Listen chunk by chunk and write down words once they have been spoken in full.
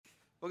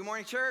Well, good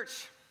morning,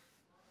 church.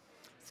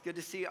 It's good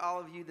to see all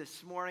of you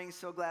this morning.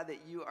 So glad that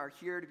you are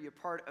here to be a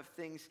part of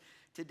things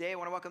today. I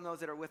want to welcome those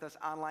that are with us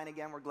online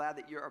again. We're glad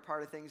that you're a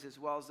part of things as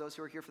well as those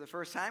who are here for the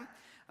first time.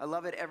 I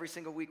love it. Every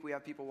single week we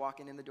have people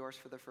walking in the doors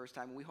for the first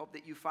time. We hope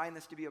that you find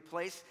this to be a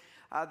place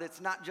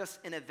that's not just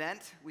an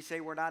event. We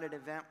say we're not an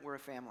event, we're a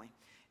family.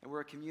 And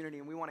we're a community,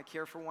 and we want to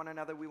care for one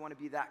another. We want to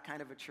be that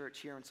kind of a church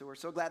here. And so we're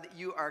so glad that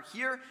you are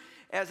here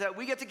as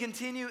we get to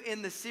continue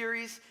in the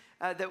series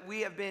that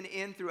we have been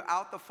in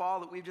throughout the fall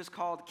that we've just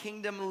called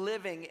Kingdom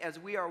Living, as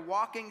we are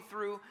walking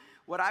through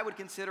what I would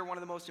consider one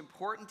of the most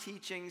important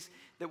teachings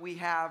that we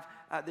have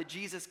that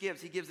Jesus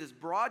gives. He gives this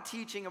broad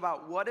teaching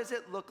about what does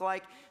it look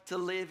like to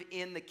live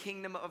in the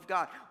kingdom of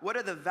God. What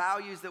are the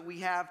values that we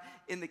have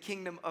in the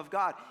kingdom of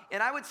God?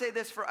 And I would say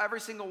this for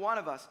every single one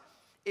of us.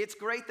 It's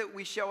great that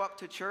we show up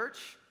to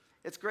church.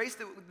 It's great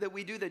that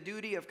we do the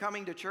duty of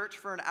coming to church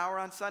for an hour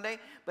on Sunday,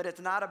 but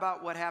it's not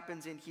about what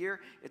happens in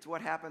here. It's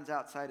what happens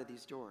outside of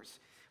these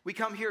doors. We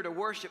come here to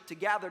worship, to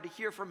gather, to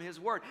hear from his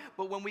word.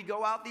 But when we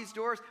go out these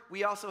doors,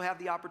 we also have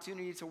the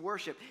opportunity to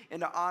worship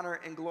and to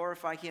honor and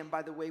glorify him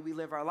by the way we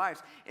live our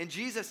lives. And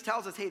Jesus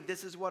tells us, hey,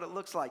 this is what it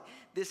looks like.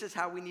 This is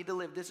how we need to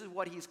live. This is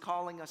what he's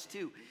calling us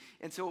to.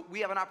 And so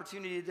we have an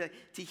opportunity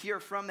to hear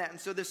from that. And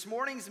so this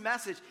morning's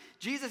message,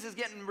 Jesus is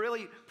getting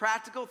really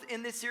practical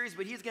in this series,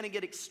 but he's going to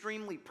get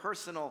extremely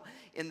personal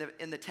in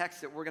the text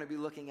that we're going to be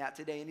looking at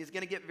today. And he's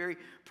going to get very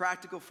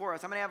practical for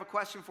us. I'm going to have a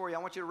question for you. I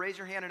want you to raise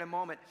your hand in a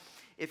moment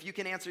if you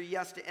can answer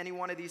yes to any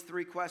one of these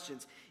three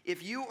questions.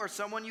 If you or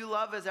someone you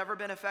love has ever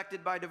been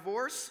affected by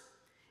divorce,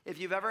 if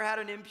you've ever had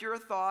an impure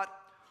thought,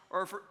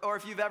 or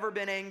if you've ever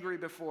been angry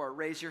before,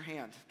 raise your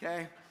hand,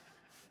 okay?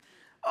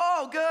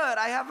 Oh, good.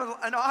 I have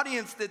an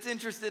audience that's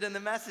interested in the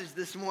message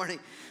this morning.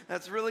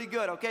 That's really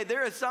good. Okay,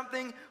 there is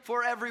something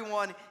for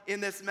everyone in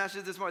this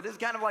message this morning. This is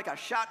kind of like a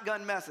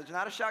shotgun message,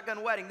 not a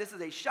shotgun wedding. This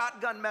is a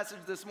shotgun message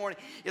this morning.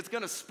 It's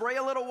going to spray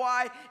a little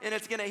wide, and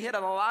it's going to hit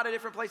at a lot of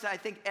different places. I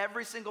think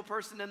every single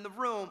person in the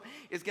room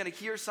is going to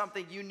hear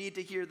something you need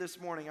to hear this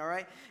morning, all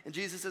right? And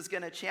Jesus is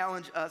going to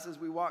challenge us as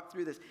we walk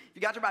through this. If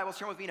you got your Bibles,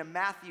 turn with me to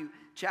Matthew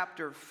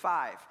chapter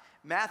 5.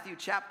 Matthew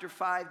chapter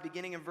 5,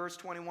 beginning in verse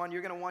 21.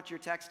 You're going to want your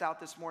text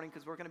out this morning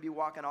because we're going to be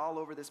walking all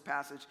over this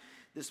passage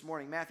this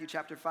morning. Matthew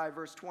chapter 5,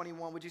 verse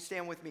 21. Would you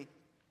stand with me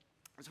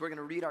as we're going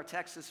to read our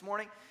text this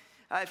morning?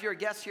 If you're a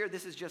guest here,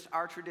 this is just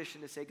our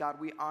tradition to say,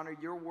 God, we honor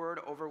your word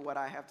over what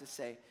I have to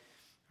say.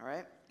 All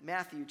right?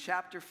 Matthew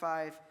chapter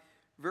 5,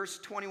 verse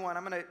 21.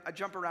 I'm going to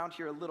jump around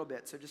here a little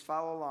bit, so just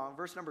follow along.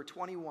 Verse number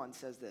 21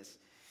 says this.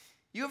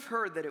 You have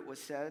heard that it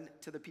was said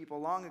to the people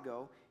long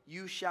ago,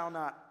 you shall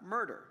not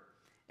murder.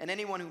 And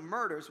anyone who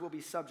murders will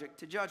be subject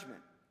to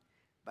judgment.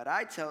 But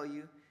I tell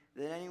you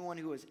that anyone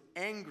who is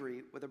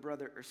angry with a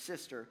brother or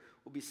sister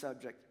will be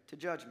subject to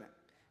judgment.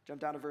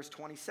 Jump down to verse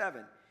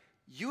 27.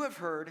 You have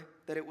heard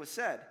that it was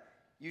said,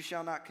 you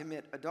shall not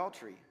commit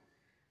adultery.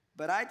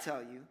 But I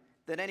tell you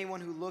that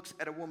anyone who looks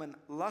at a woman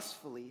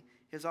lustfully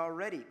has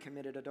already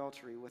committed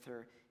adultery with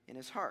her in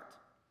his heart.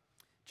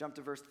 Jump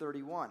to verse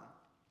 31.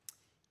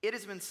 It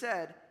has been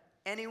said,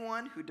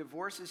 anyone who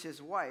divorces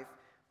his wife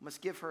must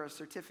give her a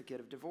certificate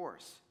of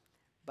divorce.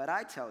 But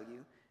I tell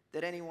you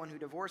that anyone who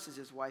divorces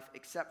his wife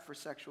except for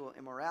sexual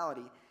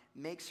immorality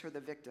makes her the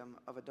victim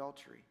of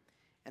adultery.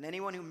 And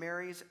anyone who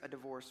marries a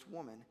divorced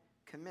woman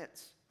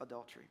commits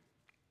adultery.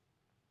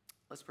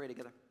 Let's pray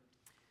together.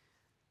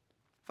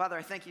 Father,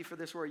 I thank you for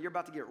this word. You're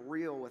about to get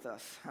real with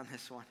us on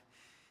this one.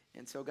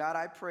 And so, God,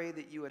 I pray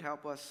that you would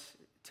help us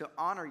to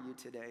honor you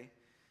today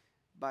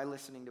by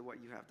listening to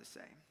what you have to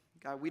say.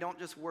 God, we don't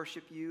just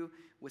worship you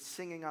with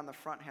singing on the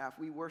front half.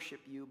 We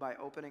worship you by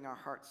opening our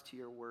hearts to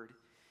your word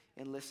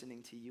and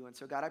listening to you. And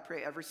so, God, I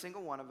pray every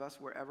single one of us,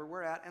 wherever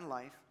we're at in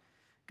life,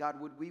 God,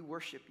 would we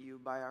worship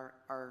you by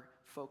our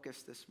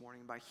focus this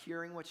morning, by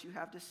hearing what you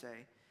have to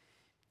say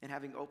and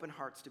having open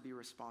hearts to be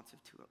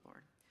responsive to it,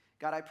 Lord.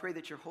 God, I pray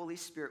that your Holy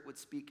Spirit would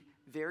speak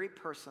very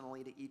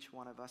personally to each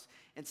one of us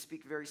and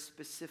speak very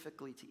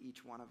specifically to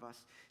each one of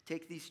us.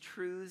 Take these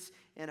truths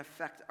and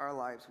affect our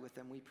lives with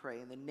them, we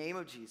pray. In the name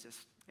of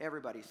Jesus,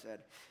 everybody said,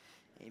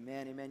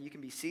 amen, amen. You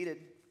can be seated.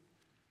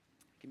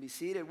 You can be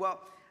seated.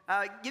 Well,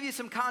 give you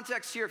some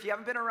context here. If you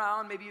haven't been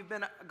around, maybe you've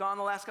been gone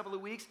the last couple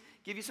of weeks,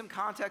 give you some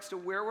context to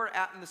where we're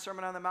at in the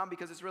Sermon on the Mount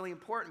because it's really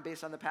important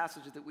based on the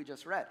passages that we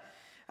just read.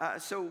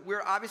 So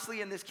we're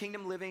obviously in this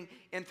kingdom living,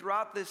 and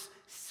throughout this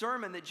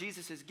sermon that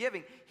Jesus is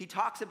giving, he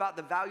talks about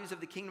the values of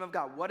the kingdom of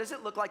God. What does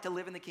it look like to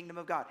live in the kingdom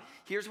of God?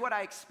 Here's what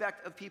I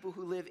expect of people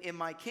who live in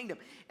my kingdom.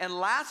 And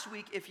last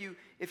week, if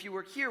you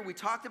were here, we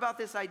talked about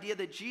this idea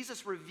that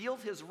Jesus revealed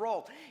his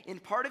role.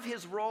 And part of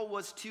his role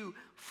was to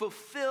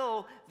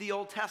fulfill the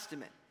Old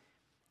Testament.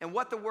 And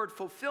what the word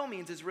fulfill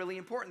means is really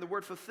important. The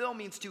word fulfill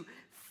means to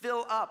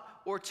fill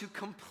up or to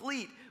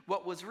complete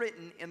what was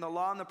written in the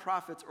law and the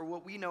prophets, or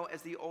what we know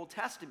as the Old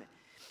Testament.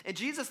 And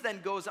Jesus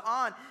then goes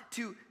on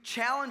to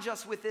challenge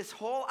us with this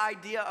whole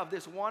idea of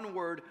this one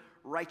word,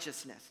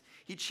 righteousness.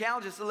 He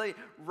challenges the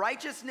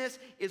righteousness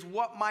is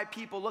what my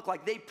people look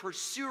like. They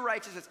pursue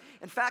righteousness.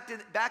 In fact,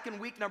 back in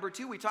week number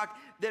 2, we talked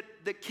that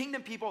the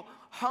kingdom people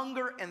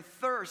hunger and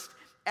thirst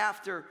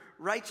after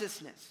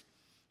righteousness.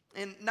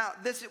 And now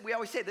we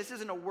always say this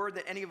isn't a word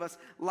that any of us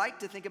like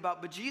to think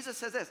about, but Jesus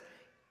says this,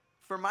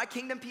 for my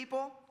kingdom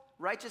people,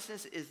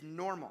 righteousness is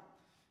normal.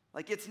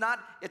 Like it's not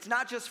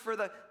just for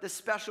the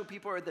special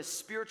people or the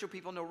spiritual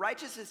people. No,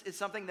 righteousness is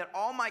something that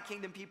all my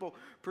kingdom people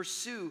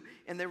pursue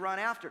and they run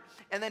after.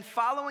 And then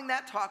following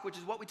that talk, which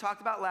is what we talked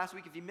about last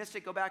week, if you missed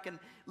it, go back and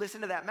listen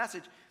to that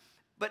message.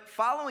 But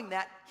following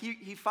that,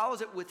 he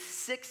follows it with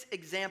 6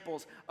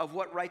 examples of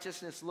what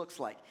righteousness looks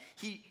like.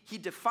 He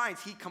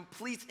defines, he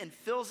completes and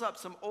fills up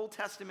some Old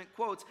Testament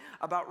quotes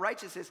about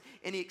righteousness,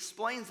 and he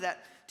explains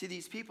that to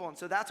these people. And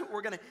so that's what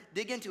we're going to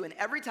dig into. And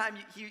every time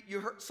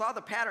you saw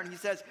the pattern, he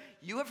says,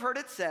 you have heard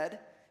it said,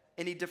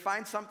 and he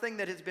defines something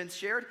that has been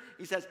shared.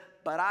 He says,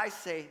 but I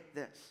say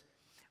this.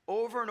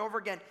 Over and over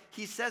again,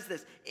 he says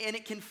this, and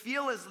it can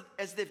feel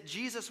as if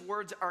Jesus'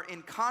 words are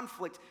in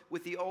conflict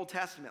with the Old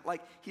Testament.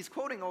 Like he's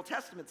quoting Old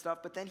Testament stuff,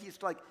 but then he's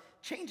like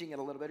changing it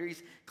a little bit, or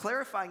he's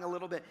clarifying a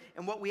little bit.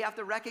 And what we have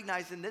to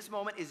recognize in this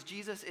moment is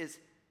Jesus is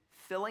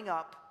filling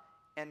up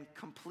and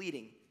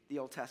completing the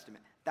Old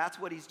Testament. That's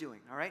what he's doing,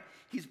 all right?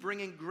 He's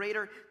bringing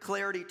greater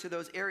clarity to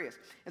those areas.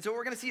 And so what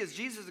we're going to see is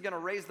Jesus is going to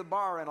raise the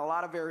bar in a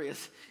lot of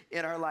areas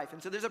in our life.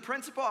 And so there's a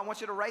principle. I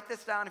want you to write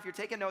this down. If you're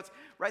taking notes,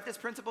 write this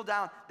principle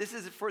down. This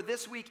is for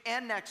this week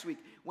and next week.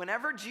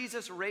 Whenever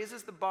Jesus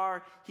raises the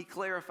bar, he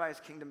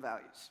clarifies kingdom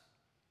values.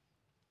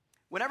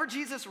 Whenever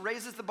Jesus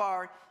raises the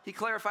bar, he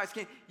clarifies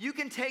kingdom. You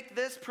can take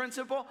this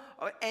principle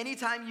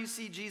anytime you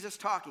see Jesus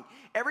talking.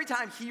 Every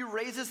time he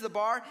raises the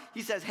bar,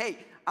 he says, hey,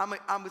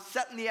 I'm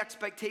setting the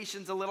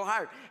expectations a little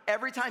higher.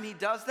 Every time he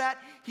does that,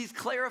 he's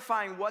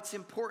clarifying what's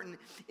important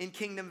in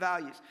kingdom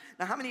values.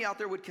 Now, how many out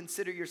there would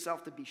consider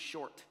yourself to be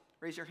short?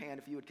 Raise your hand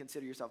if you would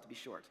consider yourself to be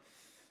short.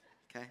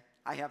 Okay,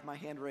 I have my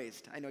hand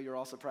raised. I know you're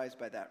all surprised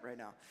by that right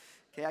now.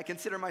 Okay, I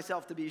consider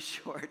myself to be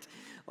short.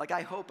 Like,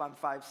 I hope I'm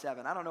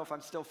 5'7". I don't know if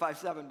I'm still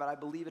 5'7", but I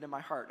believe it in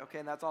my heart, okay,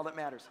 and that's all that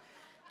matters.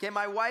 Okay,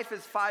 my wife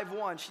is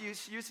 5'1". She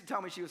used to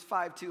tell me she was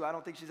 5'2". I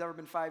don't think she's ever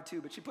been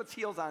 5'2", but she puts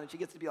heels on and she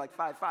gets to be like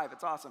 5'5".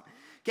 It's awesome.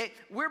 Okay,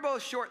 we're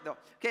both short, though.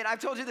 Okay, and I've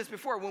told you this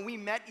before. When we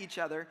met each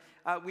other,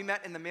 we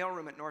met in the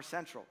mailroom at North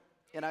Central.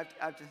 And I've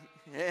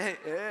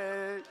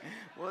hey,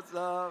 what's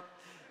up?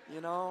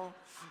 You know?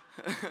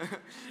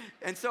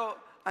 And so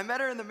I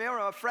met her in the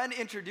mailroom. A friend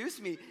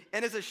introduced me.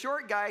 And as a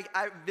short guy,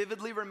 I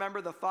vividly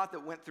remember the thought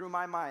that went through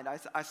my mind.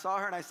 I saw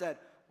her and I said,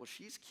 well,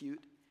 she's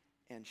cute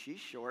and she's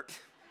short.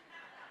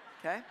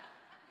 Okay?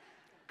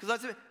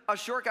 Because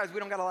us short guys, we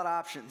don't got a lot of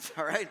options,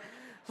 all right?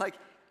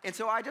 And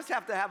so I just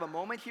have to have a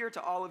moment here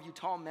to all of you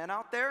tall men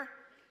out there.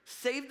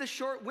 Save the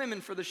short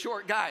women for the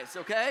short guys,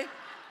 okay?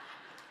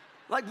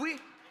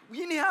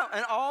 We need help.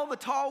 And all the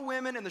tall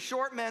women and the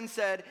short men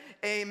said,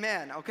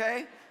 amen,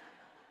 okay?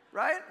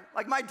 Right?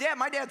 Like my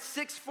dad's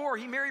 6'4".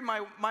 He married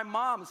my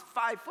mom's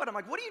 5 foot. I'm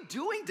like, what are you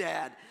doing,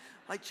 Dad?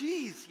 Like,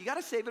 geez, you got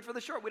to save it for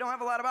the short. We don't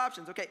have a lot of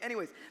options. Okay,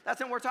 anyways, that's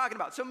what we're talking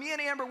about. So me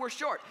and Amber, we're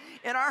short.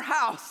 In our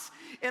house,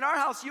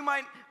 you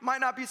might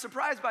not be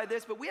surprised by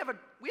this, but we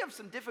have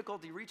some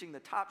difficulty reaching the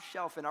top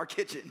shelf in our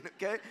kitchen,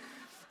 okay?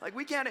 Like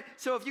we can't,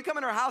 so if you come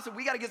in our house and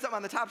we got to get something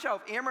on the top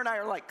shelf, Amber and I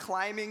are like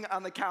climbing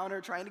on the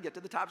counter trying to get to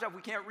the top shelf.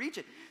 We can't reach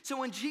it. So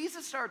when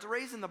Jesus starts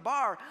raising the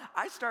bar,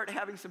 I start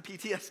having some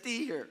PTSD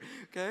here,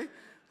 okay?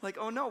 Like,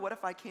 oh no, what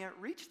if I can't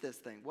reach this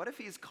thing? What if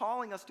he's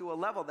calling us to a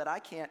level that I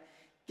can't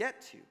get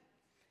to?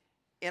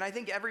 And I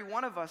think every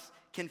one of us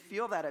can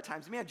feel that at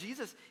times. Man,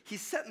 Jesus,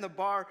 he's setting the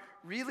bar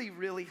really,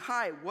 really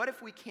high. What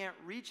if we can't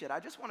reach it? I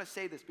just want to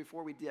say this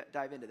before we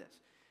dive into this,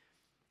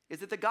 is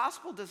that the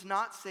gospel does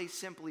not say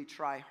simply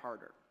try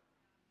harder.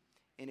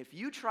 And if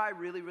you try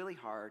really, really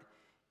hard,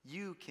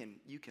 you can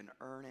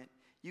earn it.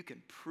 You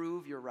can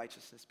prove your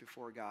righteousness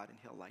before God and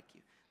he'll like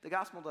you. The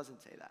gospel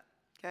doesn't say that,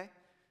 okay?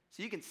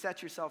 So you can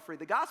set yourself free.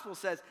 The gospel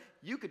says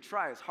you could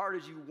try as hard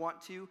as you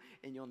want to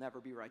and you'll never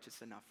be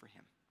righteous enough for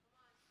him.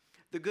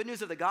 The good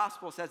news of the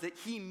gospel says that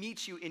he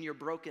meets you in your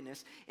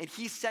brokenness and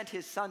he sent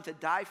his son to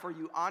die for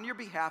you on your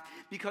behalf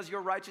because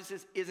your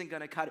righteousness isn't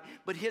going to cut it,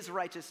 but his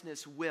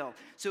righteousness will.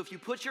 So if you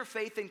put your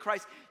faith in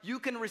Christ, you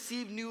can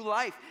receive new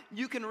life.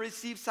 You can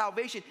receive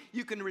salvation.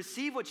 You can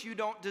receive what you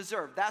don't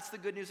deserve. That's the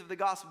good news of the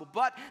gospel,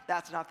 but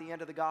that's not the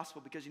end of the gospel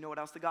because you know what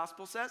else the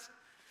gospel says?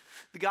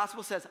 The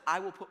gospel says, I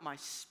will put my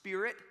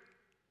spirit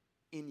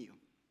in you.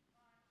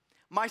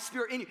 My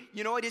spirit in you.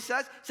 You know what it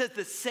says? It says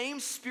the same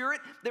spirit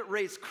that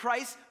raised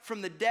Christ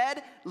from the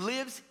dead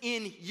lives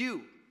in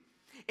you.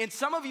 And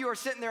some of you are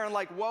sitting there and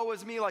like, woe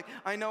is me, like,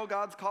 I know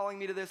God's calling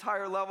me to this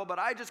higher level, but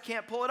I just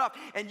can't pull it off.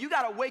 And you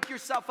got to wake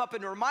yourself up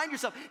and remind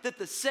yourself that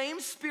the same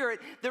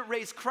Spirit that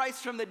raised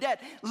Christ from the dead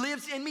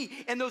lives in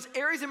me. And those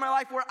areas in my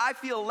life where I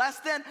feel less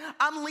than,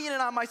 I'm leaning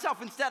on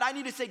myself. Instead, I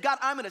need to say, God,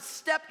 I'm going to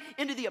step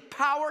into the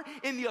power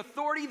and the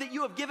authority that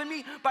you have given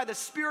me by the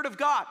Spirit of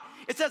God.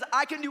 It says,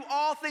 I can do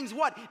all things,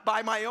 what?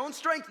 By my own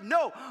strength?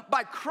 No,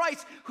 by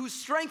Christ who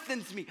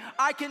strengthens me.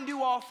 I can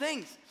do all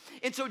things.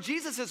 And so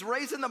Jesus is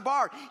raising the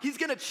bar. He's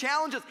going to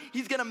challenge us.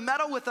 He's going to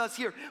meddle with us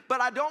here.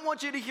 But I don't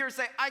want you to hear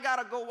say, I got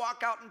to go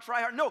walk out and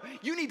try hard. No,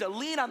 you need to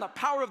lean on the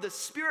power of the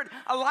Spirit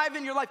alive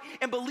in your life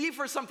and believe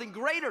for something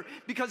greater,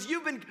 because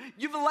you've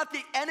let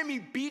the enemy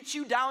beat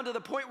you down to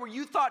the point where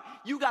you thought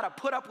you got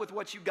to put up with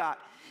what you got.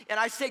 And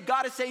I say,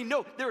 God is saying,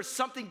 no, there is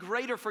something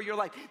greater for your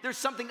life. There's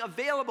something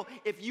available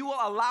if you will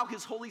allow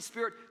his Holy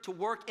Spirit to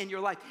work in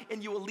your life,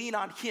 and you will lean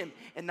on him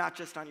and not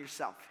just on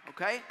yourself,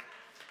 okay?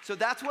 So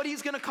that's what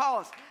he's going to call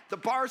us. The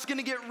bar's going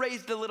to get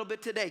raised a little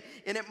bit today,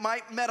 and it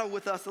might meddle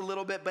with us a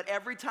little bit, but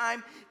every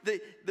time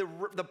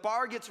the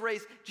bar gets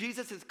raised,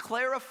 Jesus is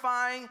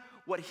clarifying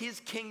what his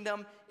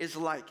kingdom is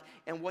like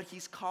and what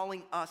he's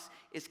calling us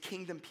as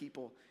kingdom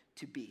people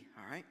to be,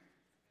 all right?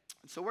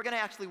 And so we're going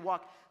to actually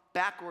walk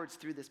backwards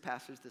through this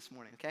passage this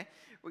morning, okay?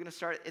 We're going to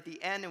start at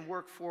the end and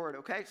work forward,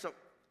 okay? So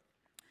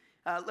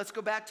let's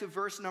go back to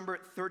verse number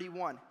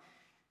 31. It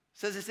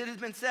says, as it has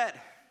been said,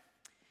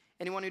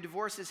 anyone who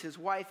divorces his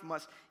wife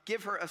must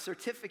give her a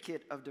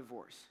certificate of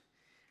divorce.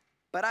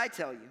 But I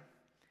tell you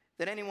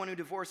that anyone who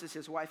divorces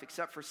his wife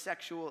except for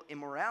sexual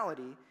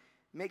immorality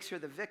makes her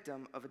the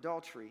victim of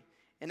adultery,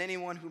 and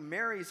anyone who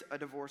marries a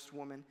divorced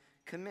woman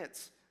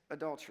commits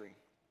adultery.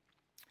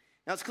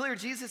 Now it's clear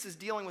Jesus is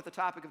dealing with the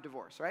topic of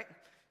divorce, right?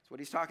 That's what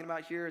he's talking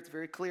about here. It's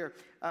very clear.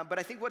 But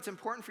I think what's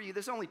important for you,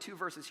 there's only 2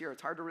 verses here.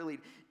 It's hard to really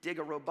dig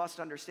a robust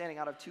understanding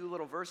out of 2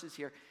 little verses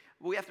here.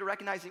 We have to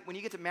recognize that when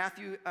you get to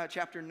Matthew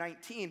chapter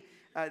 19,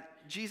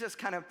 Jesus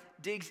kind of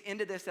digs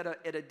into this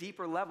at a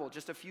deeper level.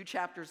 Just a few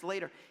chapters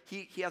later,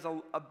 he has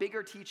a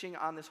bigger teaching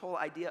on this whole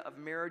idea of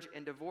marriage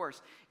and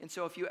divorce. And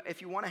so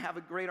if you want to have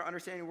a greater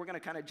understanding, we're going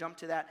to kind of jump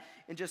to that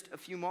in just a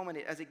few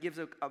moments as it gives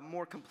a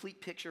more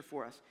complete picture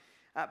for us.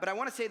 But I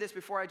want to say this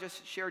before I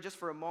just share just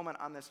for a moment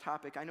on this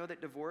topic. I know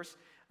that divorce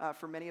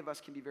for many of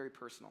us can be very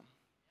personal,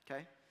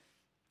 okay?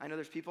 I know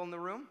there's people in the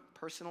room,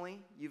 personally,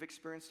 you've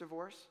experienced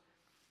divorce.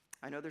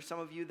 I know there's some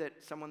of you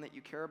someone that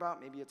you care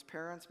about, maybe it's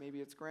parents,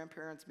 maybe it's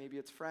grandparents, maybe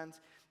it's friends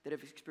that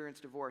have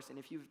experienced divorce. And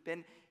if you've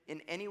been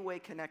in any way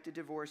connected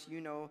to divorce, you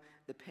know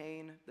the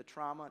pain, the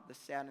trauma, the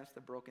sadness,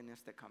 the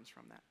brokenness that comes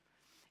from that.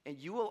 And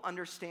you will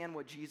understand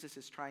what Jesus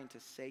is trying to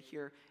say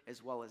here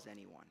as well as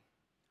anyone,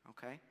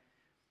 okay?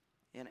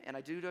 And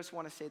I do just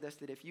want to say this,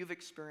 that if you've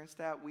experienced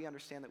that, we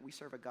understand that we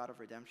serve a God of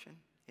redemption,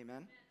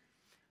 amen?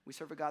 We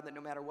serve a God that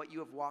no matter what you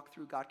have walked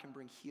through, God can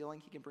bring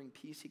healing, he can bring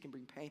peace, he can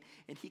bring pain,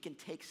 and he can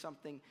take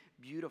something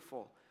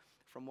beautiful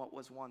from what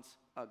was once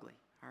ugly,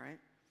 all right?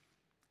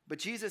 But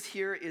Jesus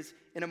here is,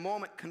 in a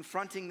moment,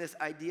 confronting this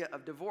idea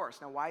of divorce.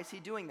 Now, why is he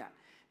doing that?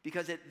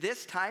 Because at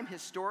this time,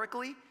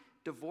 historically,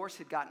 divorce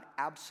had gotten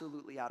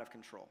absolutely out of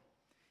control.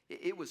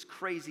 It was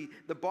crazy.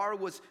 The bar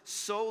was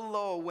so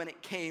low when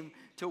it came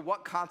to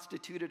what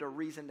constituted a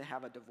reason to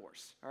have a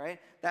divorce, all right?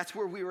 That's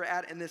where we were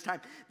at in this time.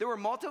 There were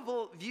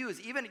multiple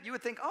views. Even you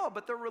would think, oh,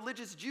 but they're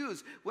religious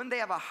Jews. Wouldn't they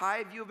have a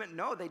high view of it?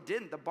 No, they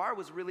didn't. The bar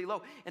was really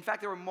low. In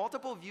fact, there were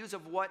multiple views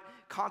of what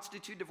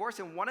constituted divorce,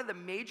 and one of the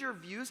major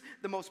views,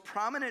 the most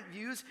prominent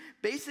views,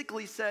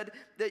 basically said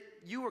that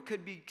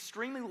could be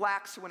extremely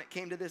lax when it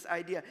came to this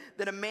idea,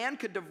 that a man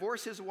could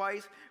divorce his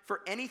wife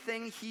for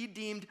anything he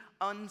deemed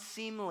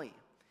unseemly.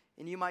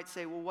 And you might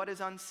say, well, what is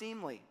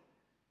unseemly?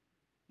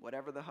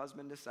 Whatever the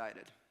husband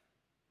decided.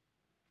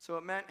 So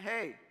it meant,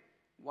 hey,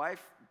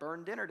 wife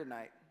burned dinner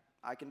tonight.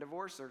 I can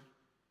divorce her.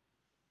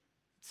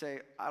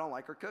 Say, I don't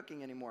like her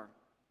cooking anymore.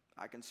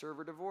 I can serve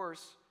her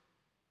divorce.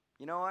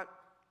 You know what?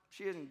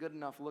 She isn't good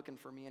enough looking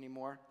for me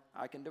anymore.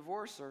 I can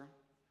divorce her.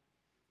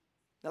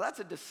 Now that's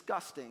a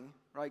disgusting,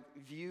 right,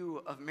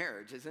 view of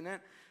marriage, isn't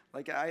it?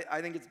 Like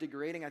I think it's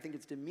degrading. I think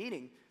it's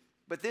demeaning.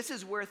 But this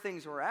is where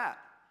things were at.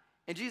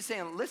 And Jesus is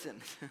saying, listen,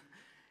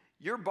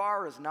 your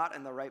bar is not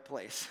in the right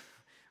place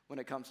when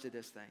it comes to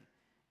this thing.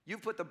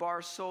 You've put the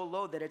bar so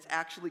low that it's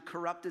actually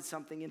corrupted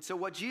something. And so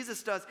what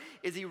Jesus does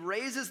is he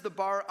raises the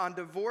bar on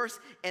divorce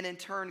and in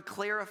turn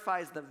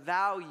clarifies the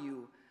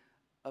value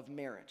of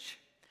marriage.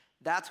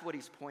 That's what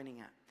he's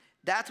pointing at.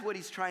 That's what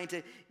he's trying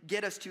to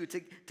get us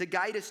to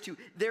guide us to.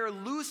 Their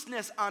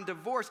looseness on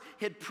divorce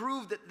had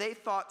proved that they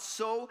thought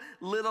so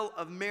little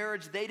of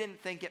marriage, they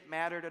didn't think it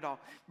mattered at all.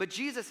 But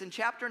Jesus in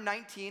chapter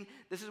 19,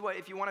 this is what,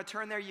 if you want to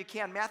turn there, you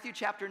can. Matthew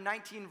chapter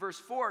 19, verse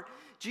 4,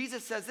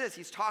 Jesus says this.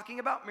 He's talking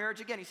about marriage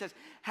again. He says,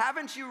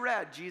 haven't you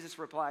read, Jesus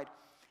replied,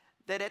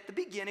 that at the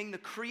beginning the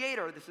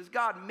Creator, this is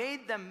God,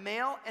 made them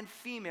male and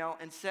female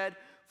and said,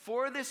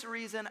 for this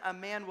reason a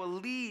man will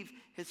leave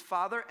his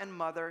father and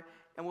mother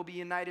and will be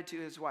united to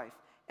his wife.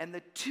 And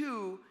the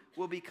two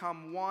will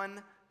become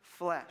one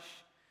flesh.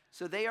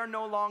 So they are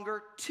no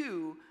longer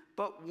two,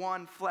 but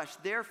one flesh.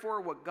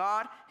 Therefore, what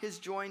God has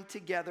joined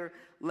together,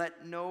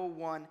 let no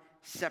one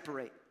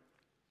separate.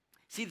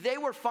 See, they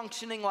were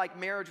functioning like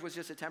marriage was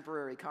just a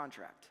temporary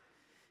contract.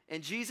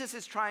 And Jesus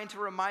is trying to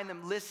remind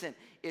them, listen,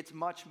 it's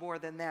much more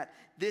than that.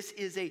 This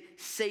is a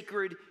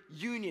sacred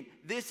union.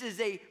 This is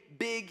a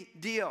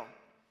big deal.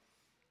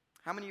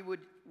 How many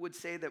would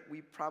say that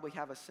we probably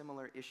have a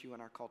similar issue in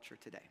our culture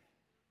today?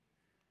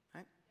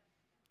 Right?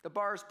 The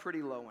bar is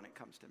pretty low when it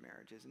comes to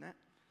marriage, isn't it?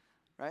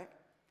 Right?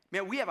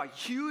 Man, we have a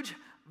huge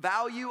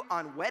value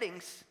on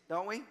weddings,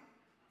 don't we?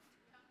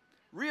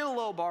 Real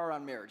low bar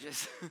on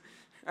marriages,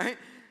 right?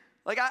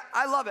 Like,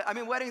 I love it. I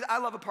mean, weddings, I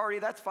love a party.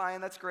 That's fine.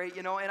 That's great,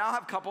 and I'll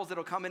have couples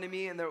that'll come into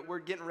me, and we're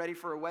getting ready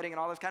for a wedding and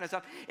all this kind of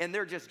stuff, and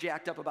they're just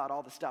jacked up about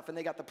all the stuff, and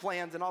they got the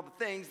plans and all the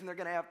things, and they're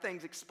going to have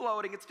things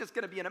exploding. It's just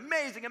going to be an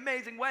amazing,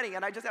 amazing wedding,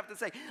 and I just have to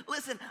say,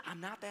 listen, I'm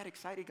not that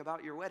excited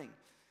about your wedding.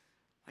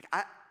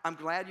 Like, I'm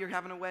glad you're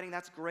having a wedding.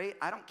 That's great.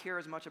 I don't care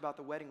as much about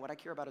the wedding. What I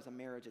care about is a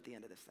marriage at the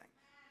end of this thing.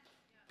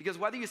 Because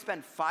whether you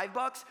spend $5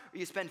 or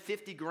you spend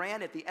 50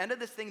 grand, at the end of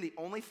this thing, the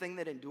only thing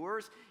that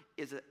endures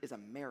is a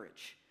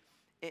marriage.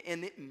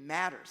 And it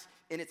matters,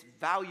 and it's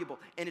valuable,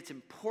 and it's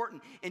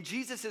important. And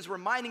Jesus is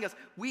reminding us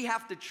we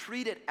have to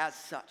treat it as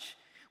such.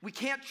 We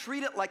can't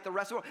treat it like the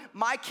rest of the world.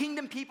 My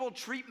kingdom people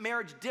treat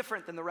marriage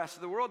different than the rest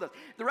of the world does.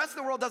 The rest of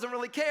the world doesn't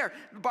really care.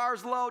 The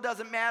bar's low,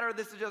 doesn't matter.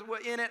 This is just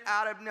in it,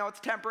 out of,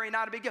 it's temporary,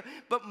 not a big deal.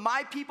 But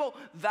my people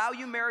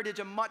value marriage at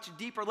a much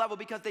deeper level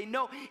because they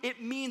know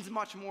it means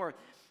much more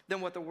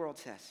than what the world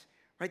says.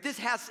 Right? This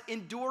has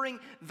enduring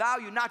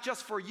value, not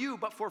just for you,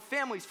 but for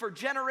families, for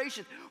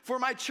generations, for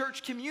my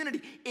church community.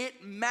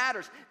 It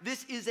matters.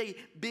 This is a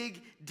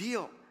big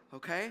deal,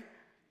 okay?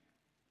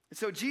 And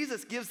so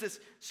Jesus gives this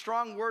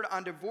strong word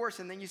on divorce,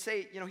 and then you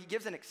say, he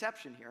gives an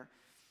exception here.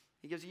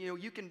 He gives,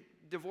 you can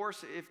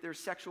divorce if there's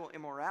sexual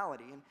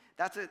immorality, and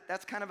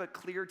that's kind of a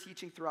clear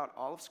teaching throughout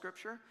all of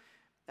Scripture.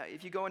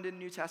 If you go into the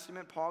New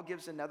Testament, Paul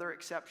gives another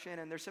exception,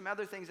 and there's some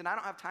other things, and I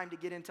don't have time to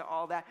get into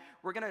all that.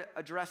 We're going to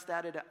address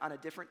that on a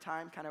different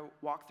time, kind of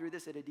walk through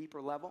this at a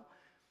deeper level.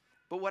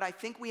 But what I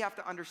think we have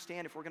to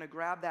understand, if we're going to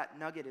grab that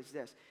nugget,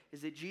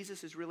 is that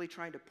Jesus is really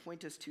trying to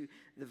point us to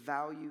the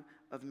value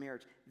of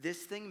marriage.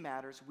 This thing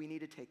matters. We need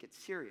to take it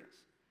serious.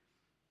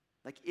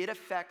 Like, it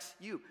affects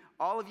you.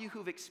 All of you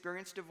who've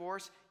experienced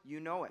divorce, you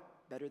know it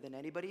better than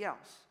anybody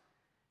else.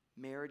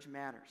 Marriage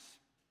matters.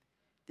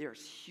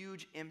 There's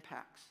huge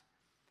impacts.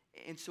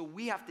 And so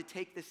we have to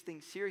take this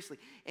thing seriously.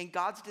 And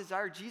God's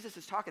desire, Jesus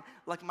is talking,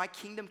 like my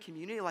kingdom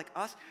community, like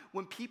us,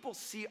 when people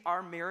see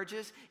our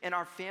marriages and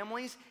our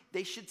families,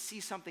 they should see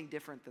something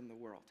different than the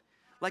world.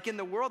 Like in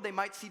the world, they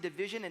might see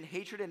division and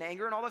hatred and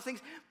anger and all those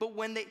things. But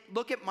when they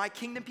look at my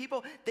kingdom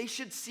people, they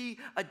should see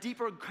a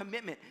deeper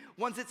commitment.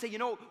 Ones that say,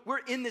 we're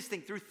in this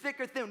thing through thick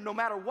or thin. No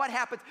matter what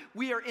happens,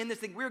 we are in this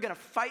thing. We're going to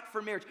fight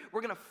for marriage.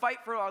 We're going to fight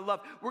for our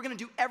love. We're going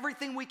to do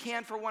everything we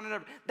can for one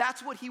another.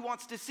 That's what he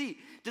wants to see.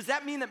 Does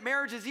that mean that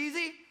marriage is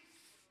easy?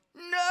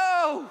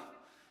 No.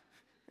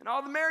 And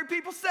all the married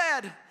people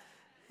said,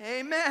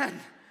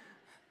 amen.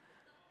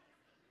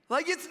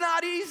 Like, it's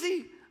not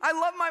easy. I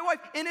love my wife,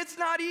 and it's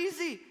not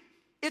easy.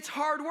 It's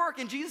hard work.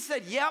 And Jesus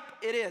said, yep,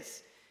 it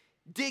is.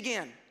 Dig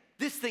in.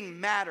 This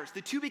thing matters.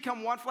 The two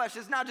become one flesh.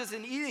 It's not just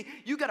an easy.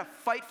 You got to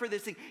fight for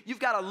this thing. You've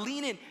got to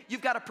lean in. You've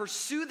got to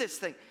pursue this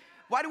thing.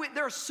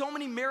 There are so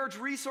many marriage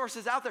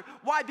resources out there.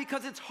 Why?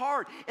 Because it's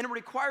hard and it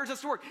requires us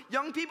to work.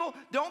 Young people,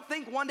 don't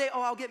think one day,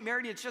 I'll get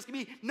married and it's just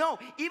going to be. No,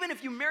 even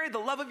if you marry the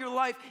love of your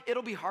life,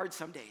 it'll be hard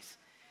some days.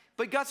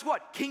 But guess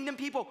what? Kingdom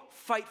people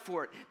fight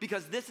for it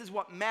because this is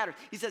what matters.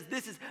 He says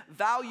this is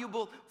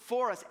valuable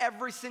for us,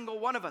 every single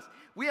one of us.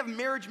 We have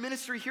marriage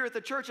ministry here at the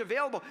church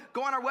available.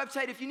 Go on our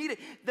website if you need it.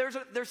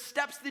 There's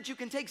steps that you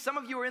can take. Some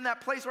of you are in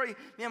that place where,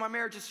 my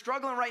marriage is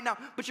struggling right now,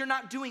 but you're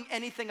not doing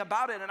anything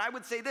about it. And I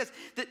would say this,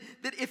 that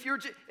if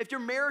your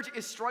marriage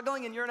is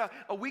struggling and you're in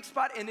a weak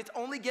spot and it's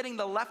only getting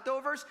the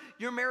leftovers,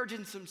 your marriage is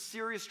in some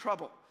serious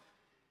trouble.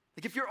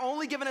 Like if you're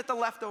only giving it the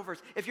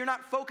leftovers, if you're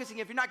not focusing,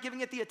 if you're not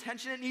giving it the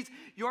attention it needs,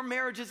 your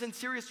marriage is in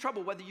serious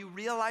trouble, whether you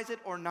realize it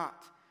or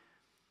not.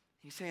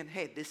 He's saying,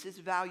 hey, this is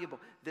valuable.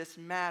 This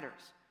matters.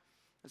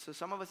 And so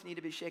some of us need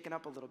to be shaken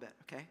up a little bit,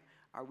 okay?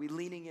 Are we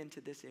leaning into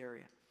this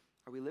area?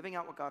 Are we living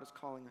out what God is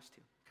calling us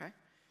to, okay?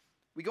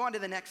 We go on to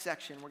the next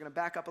section. We're going to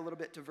back up a little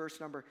bit to verse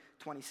number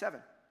 27.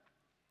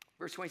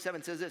 Verse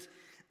 27 says this,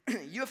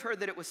 you have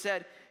heard that it was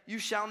said, you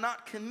shall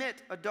not commit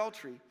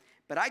adultery.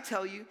 But I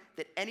tell you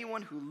that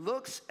anyone who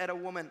looks at a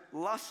woman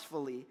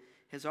lustfully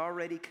has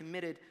already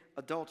committed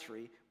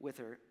adultery with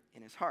her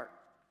in his heart.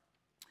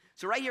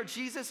 So right here,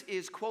 Jesus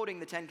is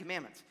quoting the 10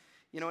 Commandments.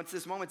 It's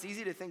this moment, it's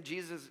easy to think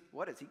Jesus,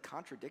 what is he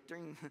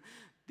contradicting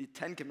the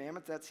 10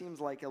 Commandments? That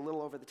seems like a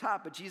little over the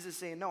top. But Jesus is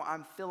saying, no,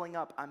 I'm filling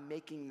up. I'm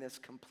making this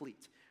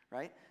complete,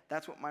 right?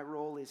 That's what my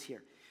role is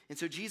here. And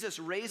so Jesus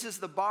raises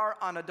the bar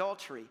on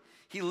adultery.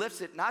 He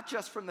lifts it not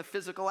just from the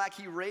physical act,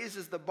 he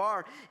raises the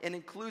bar and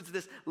includes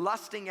this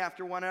lusting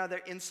after one another.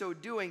 In so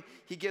doing,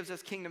 he gives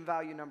us kingdom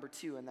value number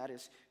 2, and that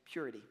is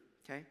purity,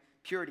 okay?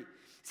 purity.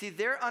 See,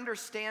 their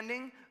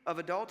understanding of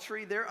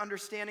adultery, their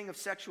understanding of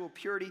sexual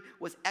purity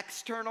was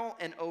external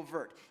and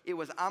overt. It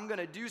was, I'm going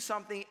to do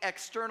something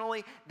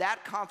externally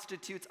that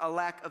constitutes a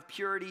lack of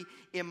purity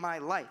in my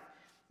life.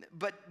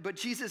 But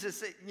Jesus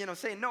is,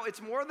 saying, no,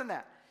 it's more than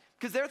that.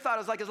 Because their thought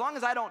is like, as long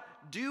as I don't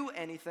do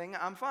anything,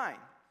 I'm fine.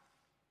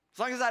 As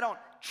long as I don't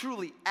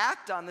truly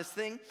act on this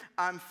thing,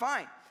 I'm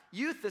fine.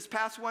 Youth, this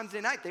past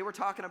Wednesday night, they were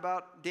talking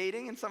about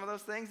dating and some of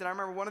those things. And I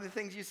remember one of the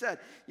things you said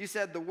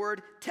the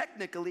word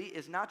technically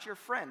is not your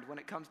friend when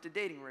it comes to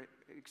dating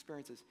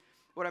experiences.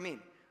 What I mean,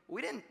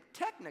 we didn't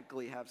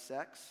technically have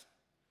sex.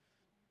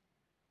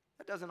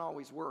 That doesn't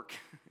always work.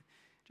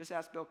 Just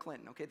ask Bill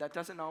Clinton, okay? That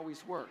doesn't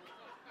always work.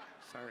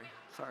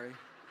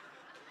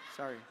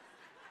 Sorry.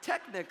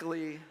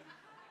 Technically,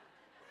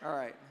 all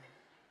right.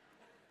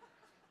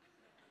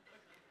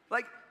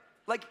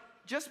 Like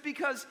just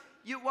because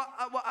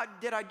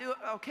did I do it?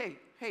 Okay,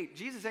 hey,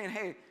 Jesus saying,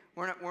 hey,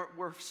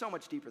 we're so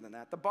much deeper than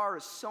that. The bar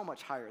is so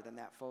much higher than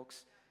that,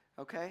 folks,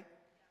 okay?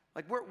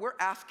 Like we're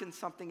asking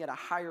something at a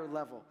higher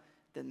level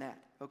than that,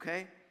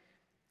 okay?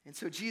 And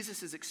so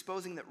Jesus is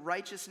exposing that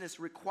righteousness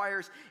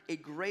requires a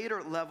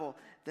greater level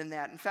than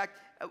that. In fact,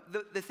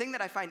 the thing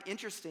that I find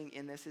interesting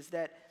in this is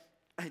that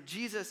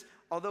Jesus,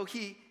 although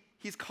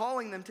he's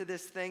calling them to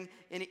this thing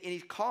and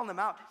he's calling them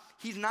out,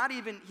 he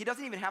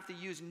doesn't even have to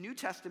use New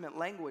Testament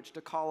language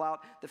to call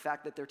out the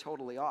fact that they're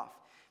totally off.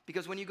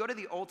 Because when you go to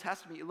the Old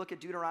Testament, you look at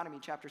Deuteronomy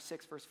chapter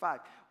 6, verse 5.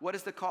 What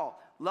is the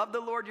call? Love the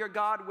Lord your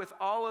God with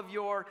all of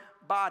your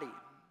body.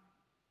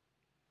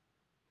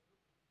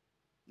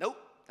 Nope,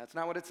 that's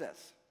not what it says.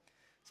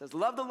 It says,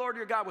 love the Lord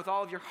your God with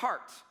all of your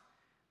heart,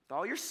 with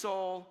all your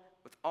soul,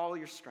 with all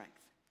your strength,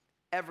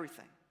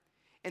 everything.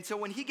 And so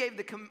when he gave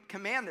the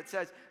command that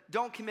says,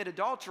 don't commit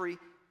adultery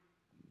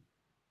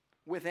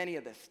with any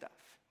of this stuff.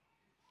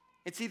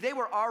 And see, they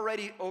were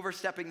already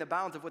overstepping the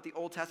bounds of what the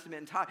Old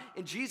Testament taught.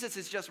 And Jesus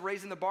is just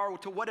raising the bar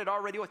to what it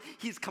already was.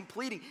 He's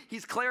completing,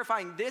 he's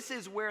clarifying, this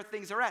is where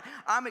things are at.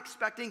 I'm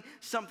expecting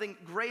something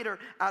greater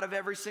out of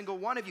every single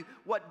one of you.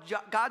 What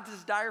God's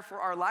desire for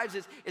our lives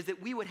is that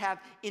we would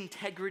have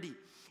integrity.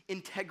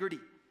 Integrity.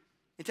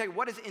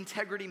 What does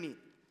integrity mean?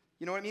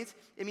 You know what it means?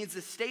 It means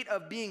the state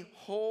of being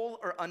whole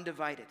or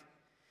undivided.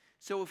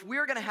 So if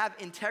we're going to have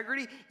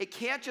integrity, it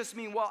can't just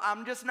mean, well,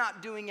 I'm just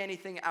not doing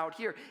anything out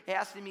here. It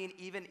has to mean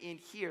even in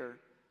here,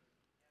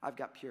 I've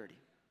got purity.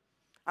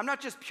 I'm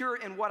not just pure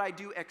in what I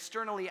do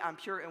externally, I'm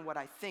pure in what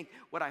I think,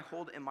 what I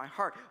hold in my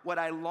heart, what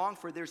I long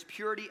for. There's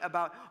purity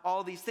about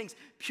all these things.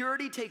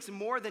 Purity takes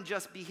more than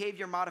just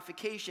behavior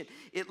modification.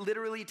 It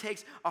literally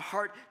takes a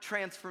heart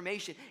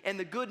transformation. And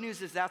the good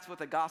news is that's what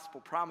the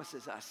gospel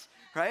promises us,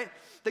 right?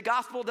 The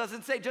gospel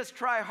doesn't say just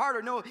try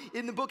harder. No,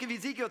 in the book of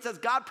Ezekiel, it says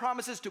God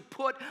promises to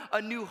put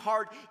a new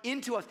heart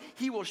into us.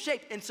 He will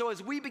shape. And so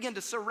as we begin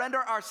to surrender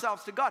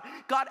ourselves to God,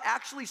 God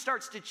actually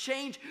starts to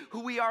change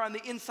who we are on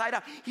the inside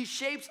out. He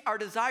shapes our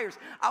desires.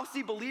 I'll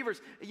see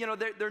believers,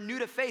 they're new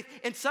to faith,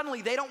 and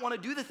suddenly they don't want to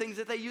do the things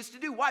that they used to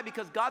do. Why?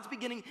 Because God's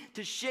beginning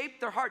to shape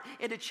their heart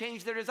and to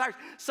change their desires.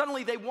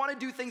 Suddenly they want to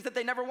do things that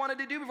they never wanted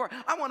to do before.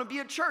 I want to be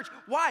at church.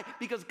 Why?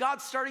 Because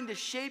God's starting to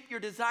shape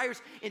your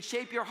desires and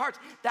shape your hearts.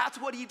 That's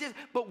what he did.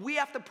 But we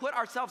have to put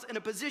ourselves in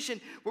a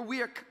position where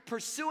we are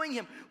pursuing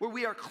him, where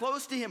we are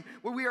close to him,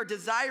 where we are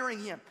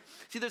desiring him.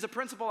 See, there's a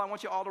principle I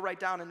want you all to write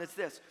down, and it's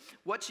this.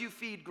 What you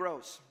feed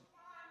grows.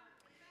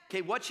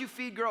 Okay, what you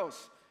feed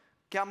grows.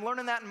 Okay, I'm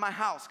learning that in my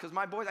house because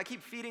my boys, I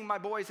keep feeding my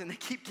boys and they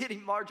keep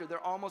getting larger.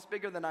 They're almost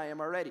bigger than I am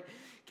already.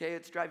 Okay,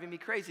 it's driving me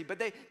crazy. But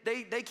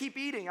they keep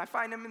eating. I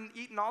find them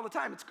eating all the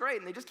time. It's great.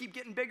 And they just keep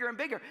getting bigger and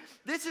bigger.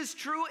 This is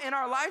true in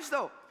our lives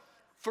though,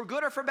 for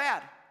good or for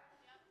bad.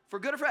 For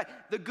good or for bad.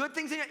 The good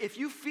things if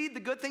you feed the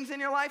good things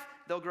in your life,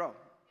 they'll grow.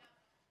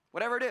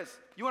 Whatever it is.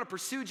 You want to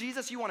pursue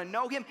Jesus, you want to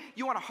know him,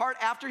 you want a heart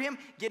after him,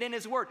 get in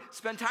his word,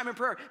 spend time in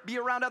prayer, be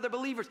around other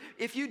believers.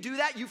 If you do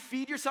that, you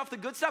feed yourself the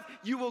good stuff,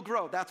 you will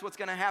grow. That's what's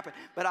going to happen.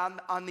 But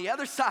on the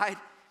other side,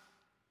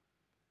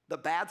 the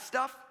bad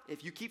stuff,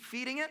 if you keep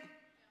feeding it,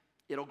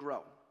 it'll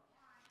grow.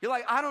 You're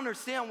like, I don't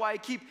understand why I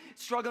keep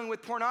struggling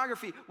with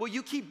pornography. Well,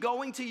 you keep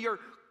going to your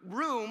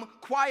room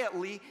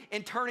quietly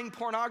and turning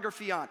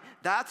pornography on.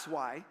 That's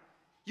why.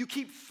 You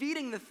keep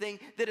feeding the thing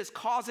that is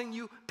causing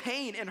you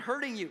pain and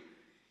hurting you.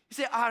 You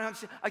say,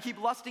 I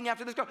keep lusting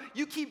after this girl.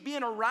 You keep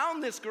being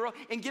around this girl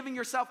and giving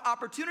yourself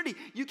opportunity.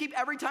 You keep,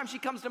 every time she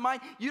comes to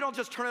mind, you don't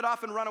just turn it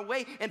off and run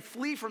away and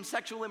flee from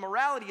sexual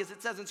immorality, as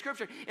it says in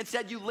Scripture.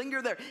 Instead, you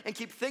linger there and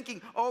keep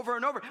thinking over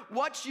and over.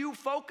 What you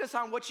focus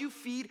on, what you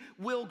feed,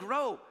 will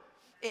grow.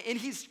 And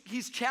he's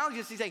challenging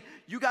us. He's saying,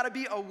 you got to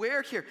be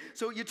aware here.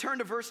 So you turn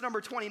to verse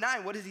number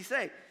 29. What does he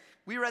say?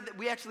 We read that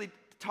we actually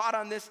taught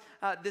on this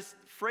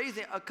phrase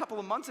a couple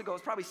of months ago.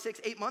 It's probably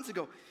 6-8 months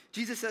ago.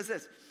 Jesus says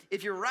this: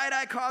 if your right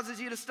eye causes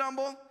you to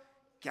stumble,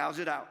 gouge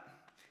it out.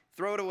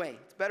 Throw it away.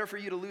 It's better for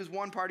you to lose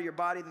one part of your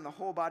body than the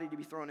whole body to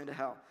be thrown into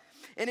hell.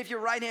 And if your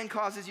right hand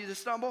causes you to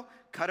stumble,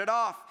 cut it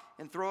off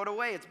and throw it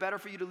away. It's better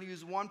for you to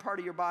lose one part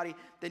of your body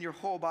than your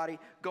whole body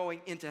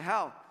going into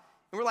hell.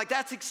 And we're like,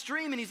 that's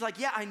extreme. And he's like,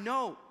 yeah, I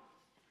know.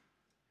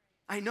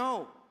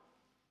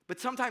 But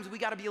sometimes we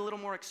got to be a little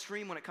more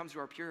extreme when it comes to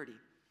our purity.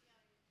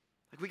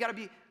 Like we got to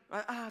be,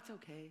 it's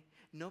okay.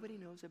 Nobody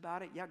knows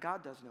about it. Yeah,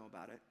 God does know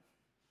about it.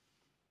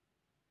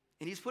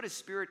 And he's put his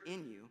Spirit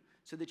in you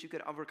so that you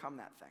could overcome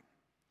that thing.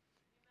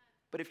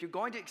 But if you're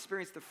going to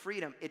experience the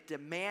freedom, it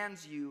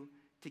demands you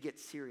to get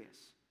serious.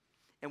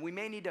 And we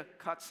may need to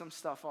cut some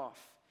stuff off.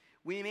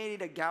 We may need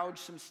to gouge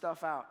some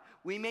stuff out.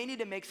 We may need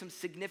to make some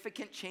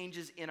significant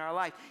changes in our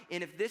life.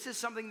 And if this is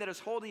something that is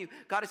holding you,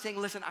 God is saying,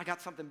 listen, I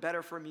got something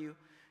better from you.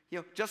 You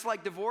know, just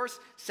like divorce,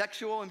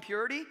 sexual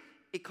impurity,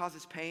 it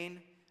causes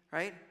pain,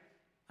 right?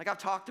 Like I've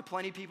talked to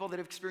plenty of people that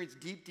have experienced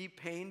deep, deep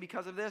pain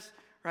because of this,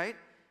 right?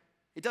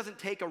 It doesn't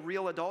take a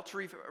real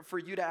adultery for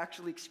you to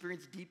actually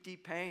experience deep,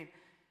 deep pain.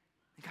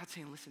 And God's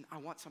saying, listen, I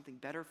want something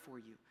better for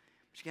you.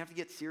 But you have to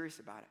get serious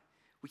about it.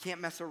 We can't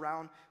mess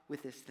around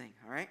with this thing,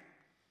 all right?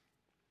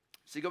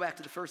 So you go back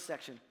to the first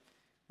section.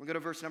 We'll go to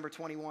verse number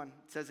 21. It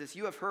says this,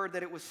 you have heard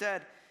that it was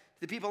said to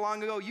the people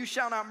long ago, you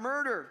shall not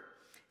murder,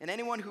 and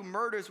anyone who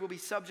murders will be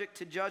subject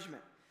to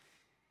judgment.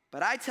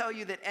 But I tell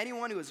you that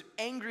anyone who is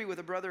angry with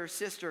a brother or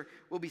sister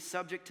will be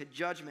subject to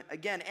judgment.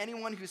 Again,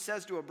 anyone who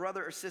says to a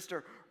brother or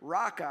sister,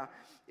 Raka,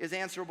 is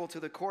answerable to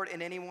the court,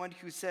 and anyone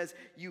who says,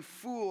 you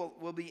fool,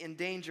 will be in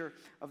danger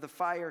of the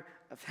fire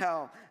of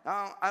hell.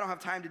 Now, I don't have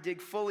time to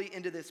dig fully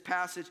into this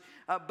passage,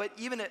 but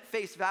even at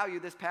face value,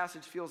 this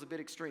passage feels a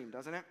bit extreme,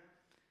 doesn't it?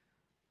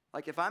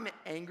 Like if I'm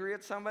angry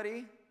at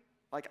somebody,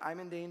 like I'm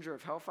in danger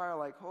of hellfire,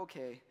 like,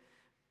 okay,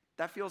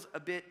 that feels a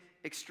bit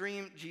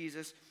extreme,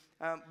 Jesus.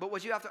 But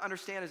what you have to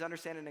understand is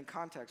understand it in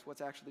context,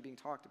 what's actually being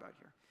talked about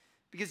here.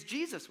 Because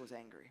Jesus was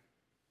angry.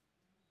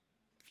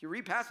 If you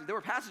read passages, there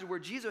were passages where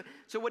Jesus,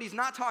 so what he's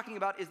not talking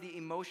about is the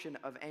emotion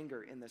of